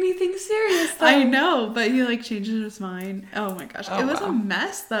want anything serious though. I know, but he like changed his mind. Oh my gosh. It was a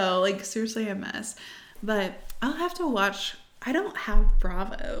mess though, like seriously a mess. But I'll have to watch. I don't have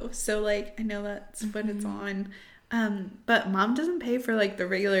Bravo, so like I know that's what it's on. But Mom doesn't pay for like the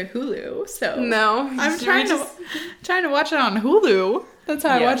regular Hulu, so no, I'm trying to watch it on Hulu. That's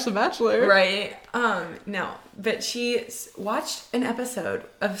how I watch The Bachelor. Right. No, but she watched an episode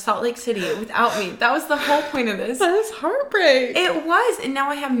of Salt Lake City without me. That was the whole point of this. That is heartbreak. It was, and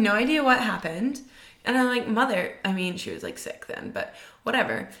now I have no idea what happened. And I'm like, Mother, I mean, she was like sick then, but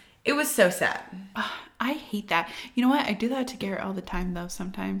whatever. It was so sad. I hate that. You know what? I do that to Garrett all the time, though,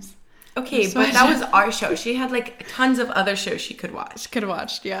 sometimes. Okay, but that was our show. She had, like, tons of other shows she could watch. She could have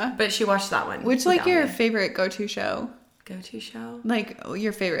watched, yeah. But she watched that one. Which, like, your favorite go-to show? Go-to show? Like,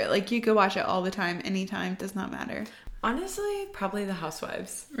 your favorite. Like, you could watch it all the time, anytime. Does not matter. Honestly, probably The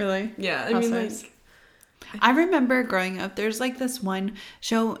Housewives. Really? Yeah, Housewives. I mean, like... I remember growing up, there's like this one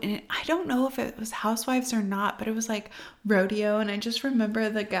show, and I don't know if it was Housewives or not, but it was like rodeo, and I just remember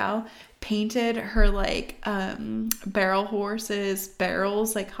the gal painted her like barrel horses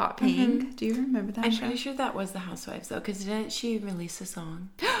barrels like hot pink. Do you remember that I'm show? pretty sure that was the Housewives though, because didn't she release a song?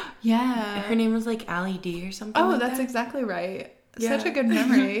 Yeah. Her name was like Allie D or something. Oh, like that's that. exactly right. Yeah. Such a good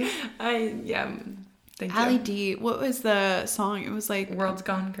memory. Thank Allie you. D. What was the song? It was like World's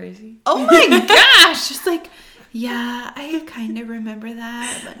Gone Crazy. Oh my gosh! Just like, yeah, I kind of remember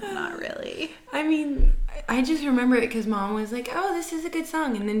that, but not really. I mean, I just remember it because Mom was like, "Oh, this is a good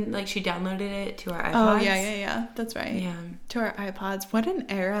song," and then like she downloaded it to our iPods. Oh yeah. That's right. Yeah. To our iPods. What an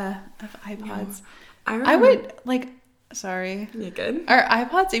era of iPods. Yeah. I would like. Sorry. You good? Are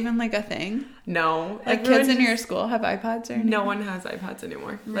iPods even like a thing? No. Like kids in your school have iPods or anything? No one has iPods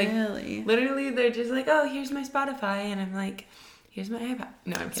anymore. Really? Like, literally, they're just like, "Oh, here's my Spotify," and I'm like, "Here's my iPod."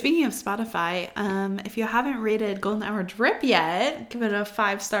 No, I'm kidding. Speaking of Spotify, if you haven't rated Golden Hour Drip yet, give it a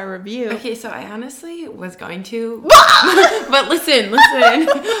 5-star review. Okay, so I honestly was going to, but listen.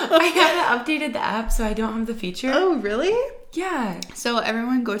 I haven't updated the app, so I don't have the feature. Oh, really? Yeah. So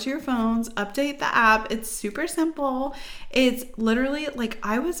everyone go to your phones, update the app. It's super simple. It's literally like,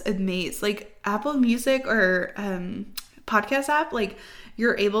 I was amazed. Like Apple Music or podcast app, like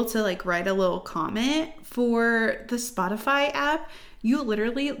you're able to like write a little comment. For the Spotify app, you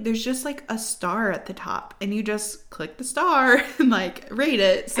literally, there's just like a star at the top and you just click the star and like rate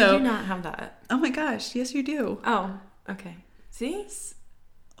it. So I do not have that. Oh my gosh, yes you do. Oh, okay. See?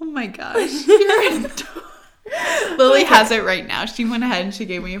 Oh my gosh. You're Lily has it right now. She went ahead and she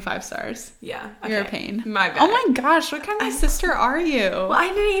gave me 5 stars. Yeah. Okay. You're a pain. My bad. Oh my gosh, what kind of sister are you? Well, I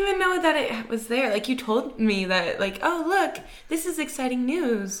didn't even know that it was there. Like, you told me that, like, oh, look, this is exciting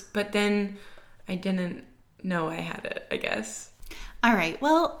news. But then I didn't know I had it, I guess. All right.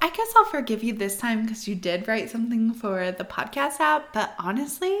 Well, I guess I'll forgive you this time because you did write something for the podcast app. But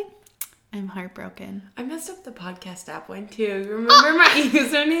honestly, I'm heartbroken. I messed up the podcast app one too. Remember my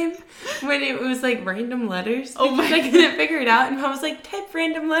username when it was like random letters? Oh my! I couldn't figure it out, and I was like, type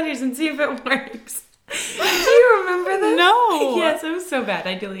random letters and see if it works. Do you remember that? No. Yes, it was so bad.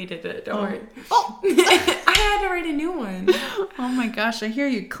 I deleted it. Don't worry. Oh. I had to write a new one. Oh my gosh! I hear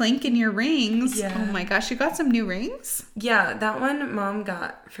you clinking your rings. Yeah. Oh my gosh! You got some new rings? Yeah, that one Mom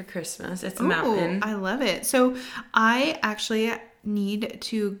got for Christmas. It's a mountain. I love it. So I actually need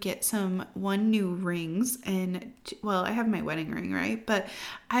to get one new rings, and well, I have my wedding ring, right? But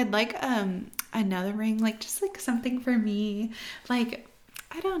I'd like another ring, like just like something for me, like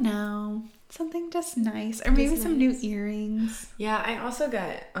I don't know, something just nice, or maybe some new earrings. Yeah, I also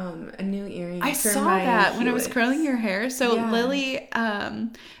got a new earring. I saw that when I was curling your hair. So yeah. Lily,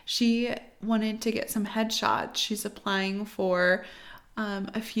 she wanted to get some headshots. She's applying for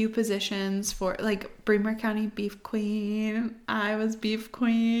a few positions for like Bremer County Beef Queen. I was Beef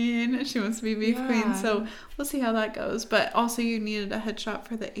Queen. She wants to be Beef Queen. So we'll see how that goes. But also you needed a headshot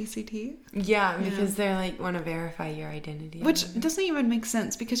for the ACT. Yeah, because they're like want to verify your identity. Which doesn't even make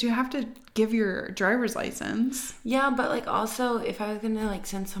sense because you have to give your driver's license. Yeah, but like also if I was gonna like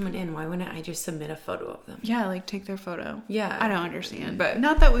send someone in, why wouldn't I just submit a photo of them? Yeah, like take their photo. Yeah. I don't understand. But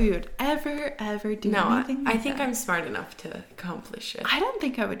not that we would ever do anything like I think that. I'm smart enough to accomplish it. I don't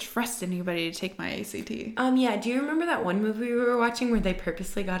think I would trust anybody to take my ACT. Yeah, do you remember that one movie we were watching where they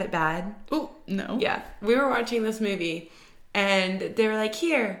purposely got it bad? Oh, no. Yeah, we were watching this movie and they were like,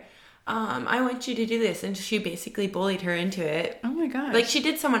 here, I want you to do this. And she basically bullied her into it. Oh my gosh. Like she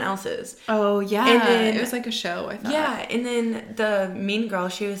did someone else's. Oh, yeah. And then, it was like a show, I thought. Yeah, and then the mean girl,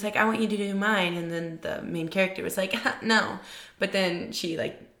 she was like, I want you to do mine. And then the main character was like, no. But then she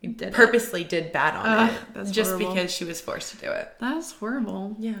like purposely did bad on it. That's just horrible. because she was forced to do it. That's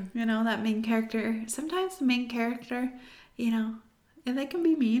horrible. Yeah. You know, that main character. Sometimes the main character, you know, and they can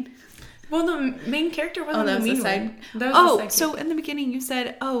be mean. Well, the main character wasn't that the was mean the side. one. That was the side so in the beginning you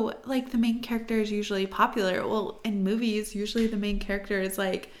said, like the main character is usually popular. Well, in movies, usually the main character is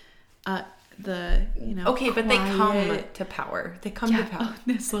like okay, but they come to power. They come to power.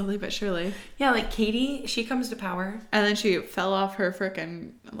 Slowly but surely. Yeah, like Katie, she comes to power. And then she fell off her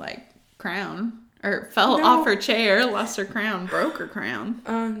freaking like crown. Or fell off her chair, lost her crown, broke her crown.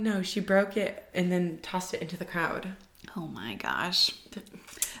 No, she broke it and then tossed it into the crowd. Oh my gosh.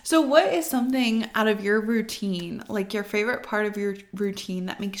 So what is something out of your routine, like your favorite part of your routine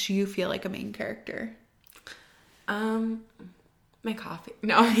that makes you feel like a main character? My coffee.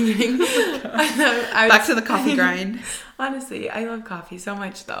 No, I'm kidding. Back to the coffee grind. Honestly, I love coffee so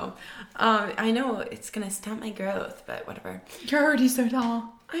much though. I know it's going to stunt my growth, but whatever. You're already so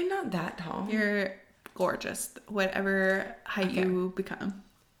tall. I'm not that tall. You're gorgeous, whatever height you become.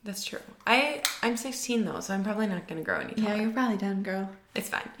 That's true. I'm 16 though, so I'm probably not gonna grow any taller. Yeah, you're probably done, girl. It's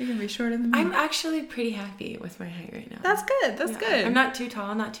fine. You're gonna be shorter than me. I'm actually pretty happy with my height right now. That's good. That's good. I'm not too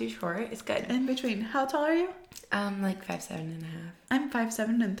tall, not too short. It's good. In between. How tall are you? Like 5'7.5". I'm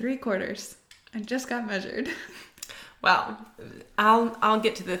 5'7 3/4". I just got measured. Well, I'll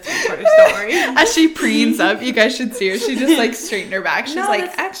get to the 3/4. Don't worry. As she preens up, you guys should see her. She just like straightened her back. She's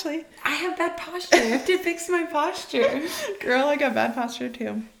actually, I have bad posture. I have to fix my posture. Girl, I got bad posture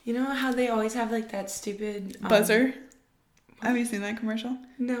too. You know how they always have like that stupid buzzer? Have you seen that commercial?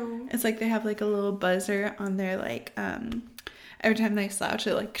 No. It's like they have like a little buzzer on their like every time they slouch,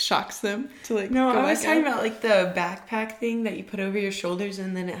 it like shocks them to like. No, I was talking about like the backpack thing that you put over your shoulders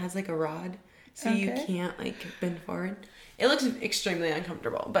and then it has like a rod. So you can't like bend forward. It looks extremely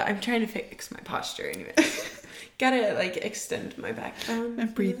uncomfortable, but I'm trying to fix my posture anyway. Gotta like extend my backbone.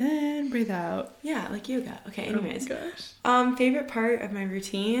 And breathe in, breathe out. Yeah, like yoga. Okay, anyways. Oh my gosh. Favorite part of my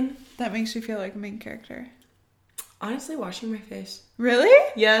routine? That makes you feel like a main character. Honestly, washing my face.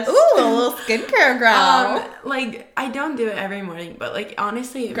 Really? Yes. Ooh, a little skincare girl. Like I don't do it every morning, but like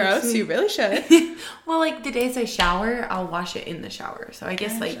honestly, gross. You really should. Well, like the days I shower, I'll wash it in the shower. So I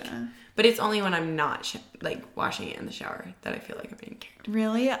guess like. But it's only when I'm not like washing it in the shower that I feel like a main character.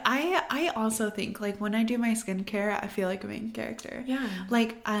 Really? I also think like when I do my skincare, I feel like a main character. Yeah.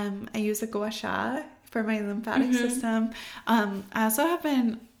 Like I use a gua sha for my lymphatic system. I also have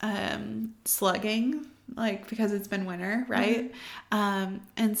been slugging like because it's been winter, right?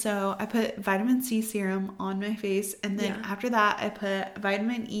 And so I put vitamin C serum on my face, and then after that I put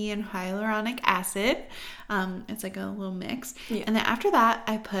vitamin E and hyaluronic acid. It's like a little mix. Yeah. And then after that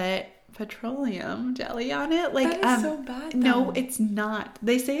I put petroleum jelly on it. Like that is so bad though. No, it's not.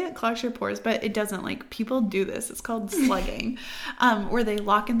 They say it clogs your pores, but it doesn't. Like people do this. It's called slugging. Where they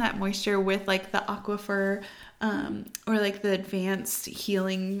lock in that moisture with like the Aquifer or like the advanced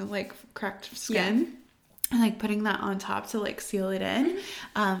healing like cracked skin. And like putting that on top to like seal it in.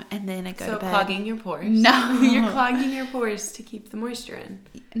 And then I go to bed. So clogging your pores. No. You're clogging your pores to keep the moisture in.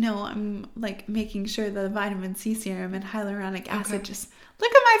 No, I'm like making sure the vitamin C serum and hyaluronic acid just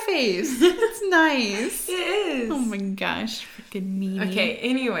look at my face. It's nice. It is. Oh my gosh. Freaking Mimi. Okay,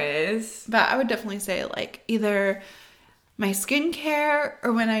 anyways. But I would definitely say like either my skincare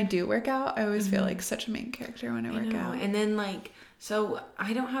or when I do work out, I always feel like such a main character when I work out. And then like, so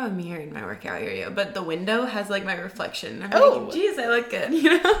I don't have a mirror in my workout area, but the window has like my reflection. I'm like, geez, I look good,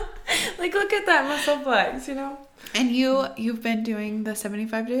 you know? Like, look at that muscle flex, you know? And you've been doing the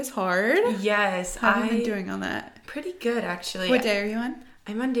 75 days hard? Yes. How have you been doing on that? Pretty good, actually. What day are you on?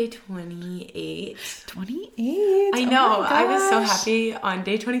 I'm on day 28. 28? I know. I was so happy on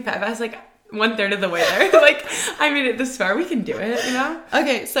day 25. I was like, 1/3 of the way there. Like, I made it this far. We can do it, you know?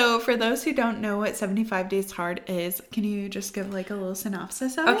 Okay, so for those who don't know what 75 Days Hard is, can you just give like a little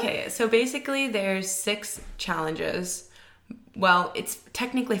synopsis of it? Okay, so basically there's 6 challenges. Well, it's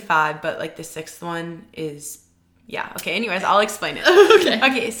technically 5, but like the 6th one is... Yeah, okay, anyways, I'll explain it.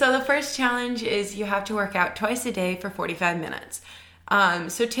 Okay, so the first challenge is you have to work out twice a day for 45 minutes.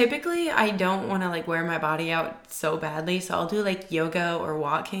 So typically I don't want to like wear my body out so badly. So I'll do like yoga or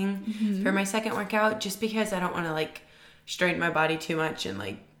walking for my second workout just because I don't want to like strain my body too much and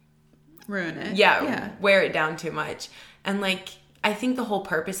like ruin it. Yeah, wear it down too much. And like, I think the whole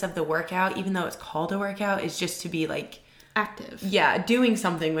purpose of the workout, even though it's called a workout, is just to be like active. Yeah, doing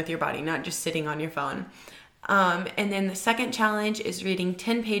something with your body, not just sitting on your phone. And then the second challenge is reading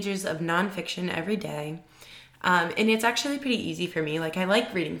 10 pages of nonfiction every day. And it's actually pretty easy for me. Like, I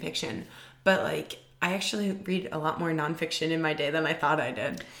like reading fiction, but like, I actually read a lot more nonfiction in my day than I thought I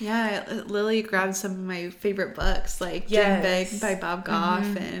did. Yeah, Lily grabbed some of my favorite books, like Dream Big by Bob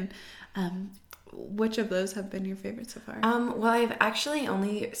Goff, and which of those have been your favorite so far? Well, I've actually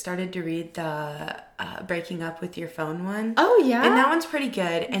only started to read the Breaking Up with Your Phone one. Oh, yeah? And that one's pretty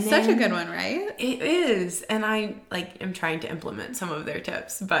good. And such a good one, right? It is. And I like am trying to implement some of their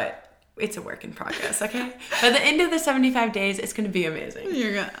tips, but it's a work in progress, okay? By the end of the 75 days, it's going to be amazing.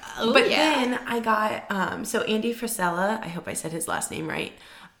 Then I got, so Andy Frisella, I hope I said his last name right,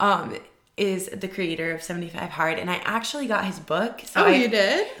 is the creator of 75 Hard, and I actually got his book. So you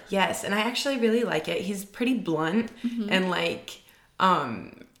did? Yes, and I actually really like it. He's pretty blunt, and like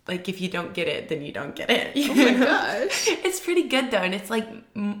if you don't get it, then you don't get it. Oh my gosh. It's pretty good though, and it's like,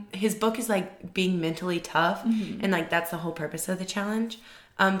 his book is like being mentally tough, and like that's the whole purpose of the challenge.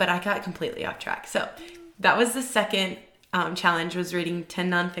 But I got completely off track. So that was the second challenge, was reading 10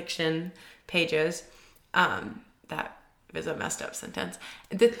 nonfiction pages. That was a messed up sentence.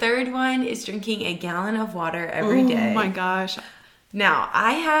 The third one is drinking a gallon of water every day. Oh my gosh. Now,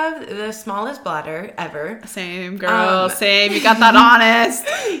 I have the smallest bladder ever. Same, girl. Same. You got that honest.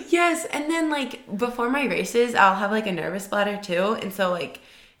 Yes. And then, like, before my races, I'll have, like, a nervous bladder, too. And so, like,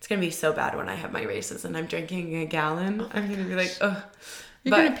 it's going to be so bad when I have my races and I'm drinking a gallon. I'm going to be like, ugh.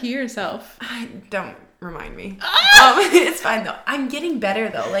 You're going to pee yourself. Don't remind me. It's fine, though. I'm getting better,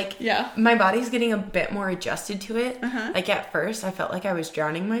 though. Like, yeah. My body's getting a bit more adjusted to it. Uh-huh. Like, at first, I felt like I was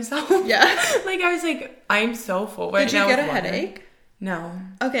drowning myself. Yeah. Like, I was like, I'm so full right now. Did you get a headache? No.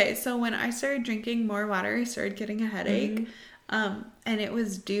 Okay, so when I started drinking more water, I started getting a headache. Mm-hmm. And it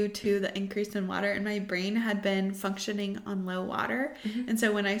was due to the increase in water, and my brain had been functioning on low water. Mm-hmm. And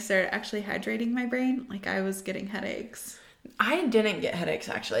so when I started actually hydrating my brain, like, I was getting headaches. I didn't get headaches,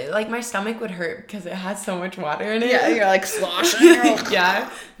 actually. Like, my stomach would hurt because it has so much water in it. Yeah, you're like sloshing. Yeah.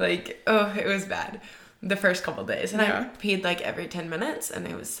 Like, oh, it was bad the first couple days. And I peed like every 10 minutes and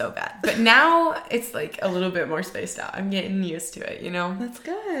it was so bad. But now it's like a little bit more spaced out. I'm getting used to it, you know? That's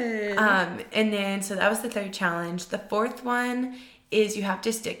good. And then, so that was the third challenge. The fourth one is you have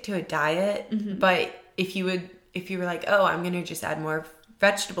to stick to a diet. Mm-hmm. But if you were like, oh, I'm going to just add more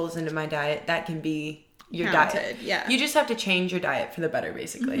vegetables into my diet, that can be your diet. Yeah. You just have to change your diet for the better,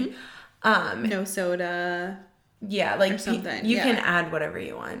 basically. Mm-hmm. No soda. Yeah, like something. You can add whatever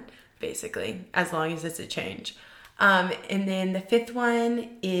you want, basically, as long as it's a change. And then the fifth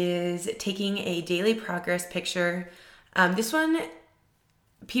one is taking a daily progress picture. This one,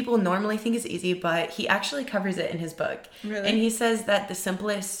 people normally think is easy, but he actually covers it in his book. Really? And he says that the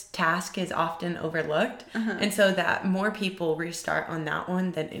simplest task is often overlooked. And so that more people restart on that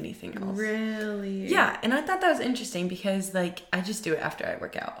one than anything else. Really? Yeah. And I thought that was interesting because, like, I just do it after I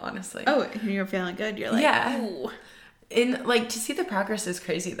work out, honestly. Oh, you're feeling good. You're like, yeah. Ooh. And, like, to see the progress is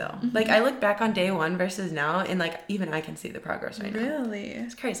crazy, though. Like, I look back on day one versus now, and, like, even I can see the progress right now. Really?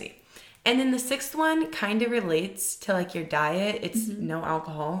 It's crazy. And then the sixth one kind of relates to, like, your diet. It's no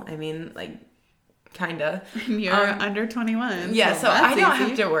alcohol. I mean, like, kind of. You're under 21. Yeah, so I don't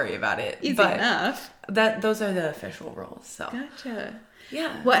have to worry about it. Easy but enough. Those are the official rules, so. Gotcha.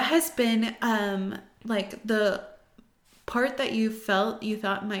 Yeah. What has been, like, the part that you felt you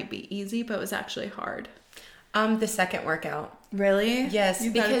thought might be easy, but was actually hard? The second workout. Really? Yes,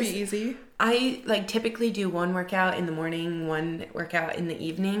 you thought it'd be easy? I, like, typically do one workout in the morning, one workout in the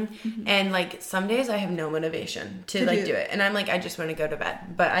evening. And, like, some days I have no motivation to like, do it. And I'm like, I just want to go to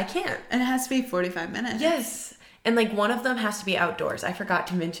bed. But I can't. And it has to be 45 minutes. Yes. And, like, one of them has to be outdoors. I forgot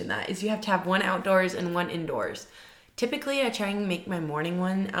to mention that. Is you have to have one outdoors and one indoors. Typically, I try and make my morning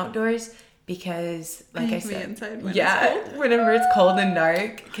one outdoors because, like I said, inside when it's cold. Whenever it's cold and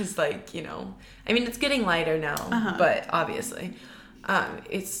dark. Because, like, you know, I mean, it's getting lighter now. But, obviously...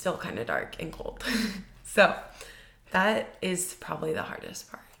 it's still kind of dark and cold. So that is probably the hardest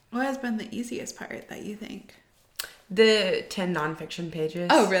part. What has been the easiest part that you think? The 10 nonfiction pages.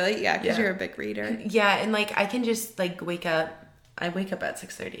 Oh, really? Yeah, because you're a big reader. Yeah, and, like, I can just, like, wake up. I wake up at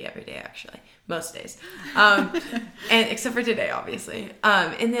 6:30 every day, actually. Most days. And except for today, obviously.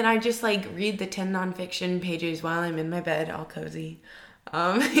 And then I just, like, read the 10 nonfiction pages while I'm in my bed, all cozy.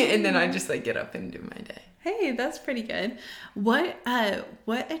 And then I just, like, get up and do my day. Hey, that's pretty good. What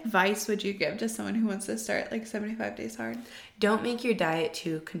advice would you give to someone who wants to start, like, 75 Days Hard? Don't make your diet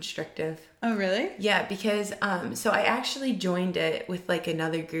too constrictive. Oh, really? Yeah, because so I actually joined it with, like,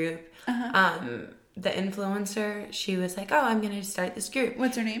 another group. The influencer, she was like, "Oh, I'm gonna start this group."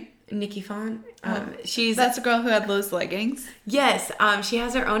 What's her name? Nikki Font. That's a girl who had those leggings. Yes. She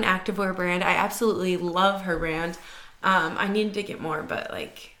has her own activewear brand. I absolutely love her brand. I needed to get more, but,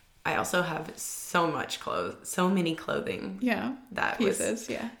 like, I also have so many clothing. Yeah. That pieces.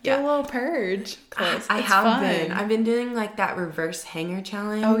 Yeah. Do a little purge. I have been. I've been doing, like, that reverse hanger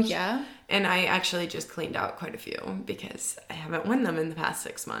challenge. Oh, yeah? And I actually just cleaned out quite a few because I haven't worn them in the past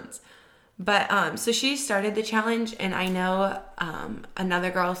 6 months. But, so she started the challenge, and I know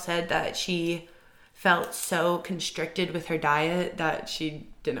another girl said that she felt so constricted with her diet that she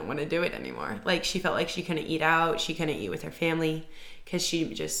didn't want to do it anymore. Like, she felt like she couldn't eat out, she couldn't eat with her family, because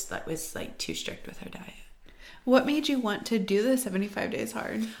she just, like, was, like, too strict with her diet. What made you want to do the 75 Days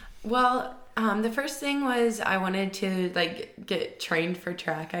Hard? Well, the first thing was I wanted to, like, get trained for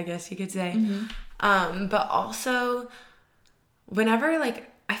track, I guess you could say. But also, whenever, like,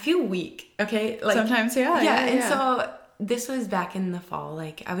 I feel weak, okay? Like, sometimes, yeah. So this was back in the fall.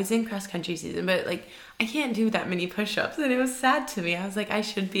 Like, I was in cross country season, but, like, I can't do that many push-ups, and it was sad to me. I was like, I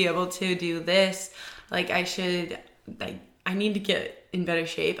should be able to do this. Like, I need to get in better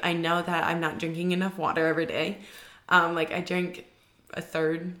shape. I know that I'm not drinking enough water every day. Like, I drink a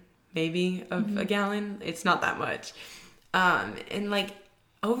third, maybe, of a gallon. It's not that much. And, like,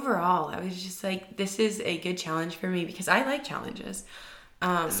 overall, I was just like, this is a good challenge for me because I like challenges.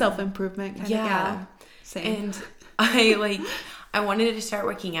 Self-improvement kind of. Yeah. Same. And I wanted to start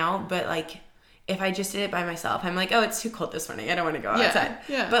working out, but like, if I just did it by myself, I'm like, oh, it's too cold this morning. I don't want to go outside.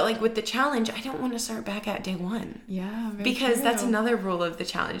 Yeah. But like with the challenge, I don't want to start back at day one. Yeah. Because that's another rule of the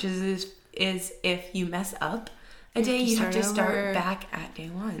challenge is if you mess up a day, you have to start back at day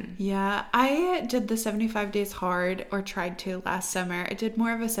one. Yeah. I did the 75 days hard, or tried to, last summer. I did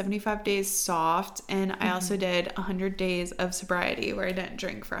more of a 75 days soft, and I also did 100 days of sobriety where I didn't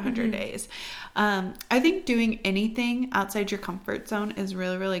drink for 100 days. I think doing anything outside your comfort zone is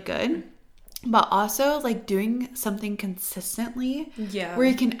really, really good. But also, like, doing something consistently where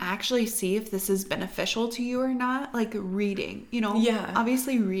you can actually see if this is beneficial to you or not. Like reading,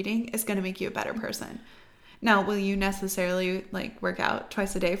 obviously reading is going to make you a better person. Now, will you necessarily like work out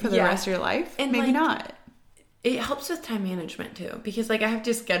twice a day for the rest of your life? And maybe not. It helps with time management too, because like I have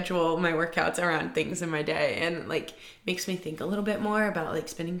to schedule my workouts around things in my day, and like makes me think a little bit more about like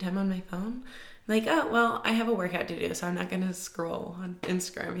spending time on my phone. Like, oh, well, I have a workout to do, so I'm not going to scroll on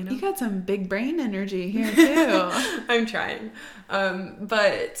Instagram, you know? You got some big brain energy here, too. I'm trying.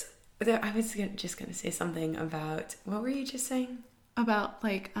 But I was just going to say something about, what were you just saying? About,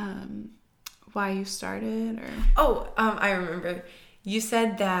 like, why you started, or... Oh, I remember. You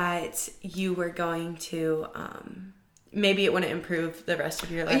said that you were going to... maybe it wouldn't improve the rest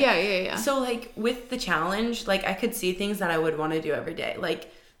of your life. Yeah. So, like, with the challenge, like, I could see things that I would want to do every day.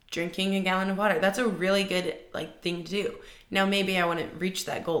 Like... drinking a gallon of water. That's a really good like thing to do. Now maybe I wouldn't reach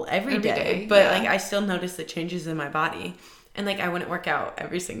that goal every day, but like I still notice the changes in my body, and like I wouldn't work out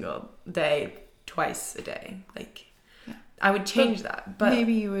every single day, twice a day. Like I would change that. But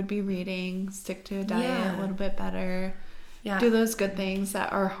maybe you would be reading, stick to a diet a little bit better. Yeah. Do those good things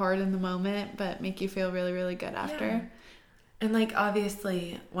that are hard in the moment but make you feel really, really good after. Yeah. And like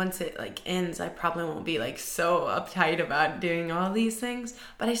obviously once it like ends, I probably won't be like so uptight about doing all these things,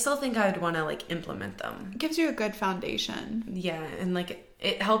 but I still think I would want to like implement them. It gives you a good foundation. Yeah, and like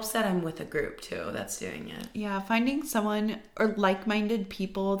it helps that I'm with a group too that's doing it. Yeah, finding someone or like-minded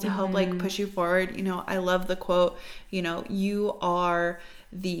people to help like push you forward. You know, I love the quote, you know, you are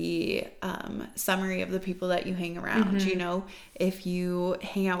the summary of the people that you hang around. You know, if you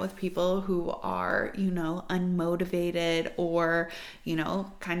hang out with people who are, you know, unmotivated or, you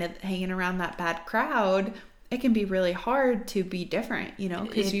know, kind of hanging around that bad crowd, it can be really hard to be different, you know,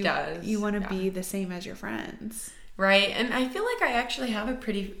 because you want to be the same as your friends. Right. And I feel like I actually have a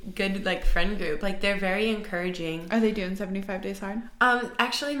pretty good like friend group. Like they're very encouraging. Are they doing 75 days hard?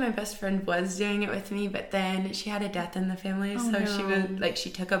 Actually my best friend was doing it with me, but then she had a death in the family. She was like,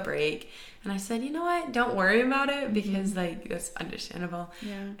 she took a break, and I said, you know what? Don't worry about it, because like that's understandable.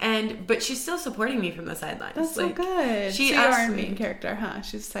 Yeah. But she's still supporting me from the sidelines. That's like, so good. She so you are a main character, huh?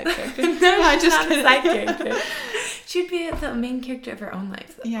 She's a side character. No, she's not a side character. She'd be the main character of her own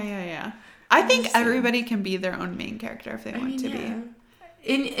life, though. Yeah. I think everybody can be their own main character if they want to be. And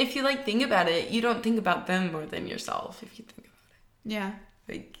if you like think about it, you don't think about them more than yourself if you think about it. Yeah.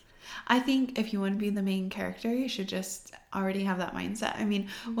 Like, I think if you want to be the main character, you should just already have that mindset. I mean,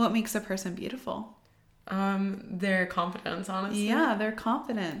 what makes a person beautiful? Their confidence, honestly. Yeah, their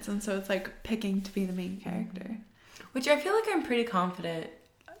confidence. And so it's like picking to be the main character. Which I feel like I'm pretty confident,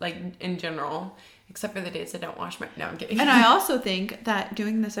 like in general. Except for the days I don't wash my... No, I'm kidding. And I also think that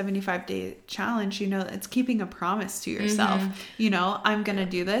doing the 75-day challenge, you know, it's keeping a promise to yourself. You know, I'm going to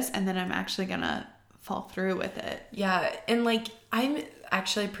do this, and then I'm actually going to fall through with it. Yeah, and like, I'm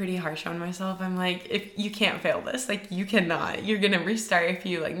actually pretty harsh on myself. I'm like, if you can't fail this, like, you cannot. You're going to restart if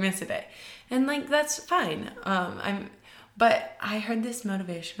you, like, miss a day. And, like, that's fine. But I heard this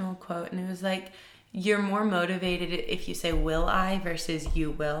motivational quote, and it was like, you're more motivated if you say, will I, versus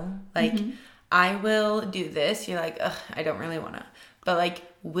you will. Like... I will do this. You're like, ugh, I don't really want to. But like,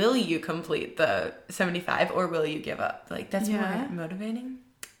 will you complete the 75 or will you give up? Like, that's more motivating.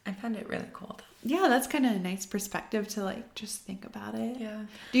 I found it really cool. Yeah, that's kind of a nice perspective to like just think about it. Yeah.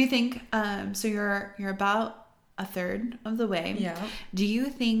 Do you think, so you're about a third of the way. Yeah. Do you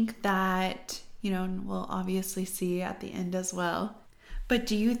think that, you know, and we'll obviously see at the end as well, but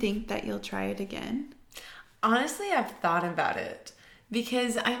do you think that you'll try it again? Honestly, I've thought about it.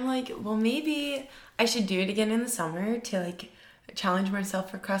 Because I'm like, well, maybe I should do it again in the summer to like challenge myself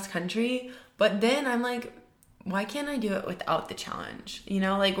for cross country. But then I'm like, why can't I do it without the challenge? You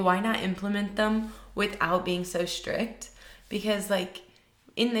know, like why not implement them without being so strict? Because like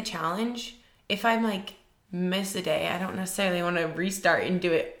in the challenge, if I'm like miss a day, I don't necessarily want to restart and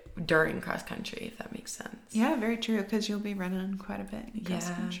do it during cross country, if that makes sense. Yeah, very true. Because you'll be running quite a bit in cross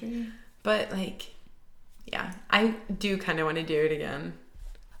country. But like... Yeah, I do kind of want to do it again.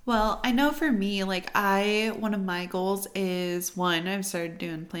 Well, I know for me, like one of my goals is I've started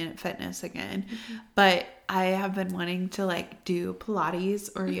doing Planet Fitness again, but I have been wanting to like do Pilates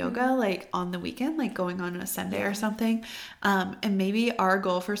or yoga like on the weekend, like going on a Sunday or something. And maybe our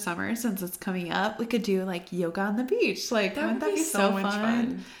goal for summer, since it's coming up, we could do like yoga on the beach. Like, wouldn't that be so much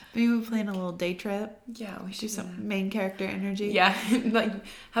fun? Maybe we plan a little day trip. Yeah, we should do some main character energy. Yeah, like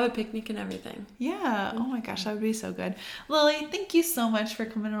have a picnic and everything. Yeah. Oh my gosh, that would be so good. Lily, thank you so much for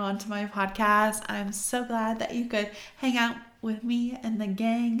coming on to my podcast. I'm so glad that you could hang out with me and the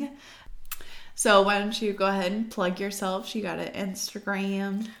gang. So why don't you go ahead and plug yourself? You got an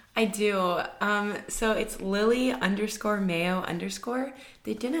Instagram. I do. So it's Lily_Mayo_.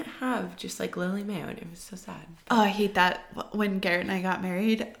 They didn't have just like Lily Mayo, and it was so sad. Oh, I hate that. When Garrett and I got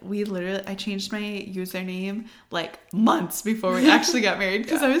married, I changed my username like months before we actually got married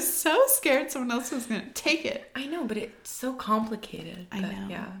because I was so scared someone else was going to take it. I know, but it's so complicated. I know.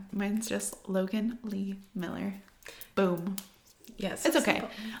 Yeah. Mine's just Logan Lee Miller. Boom. Yes. It's okay.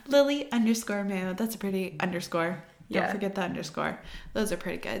 Lily_Mayo. That's a pretty underscore. Don't forget the underscore. Those are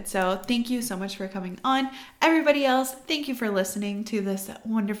pretty good. So thank you so much for coming on. Everybody else, thank you for listening to this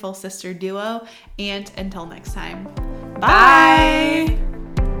wonderful sister duo. And until next time, bye.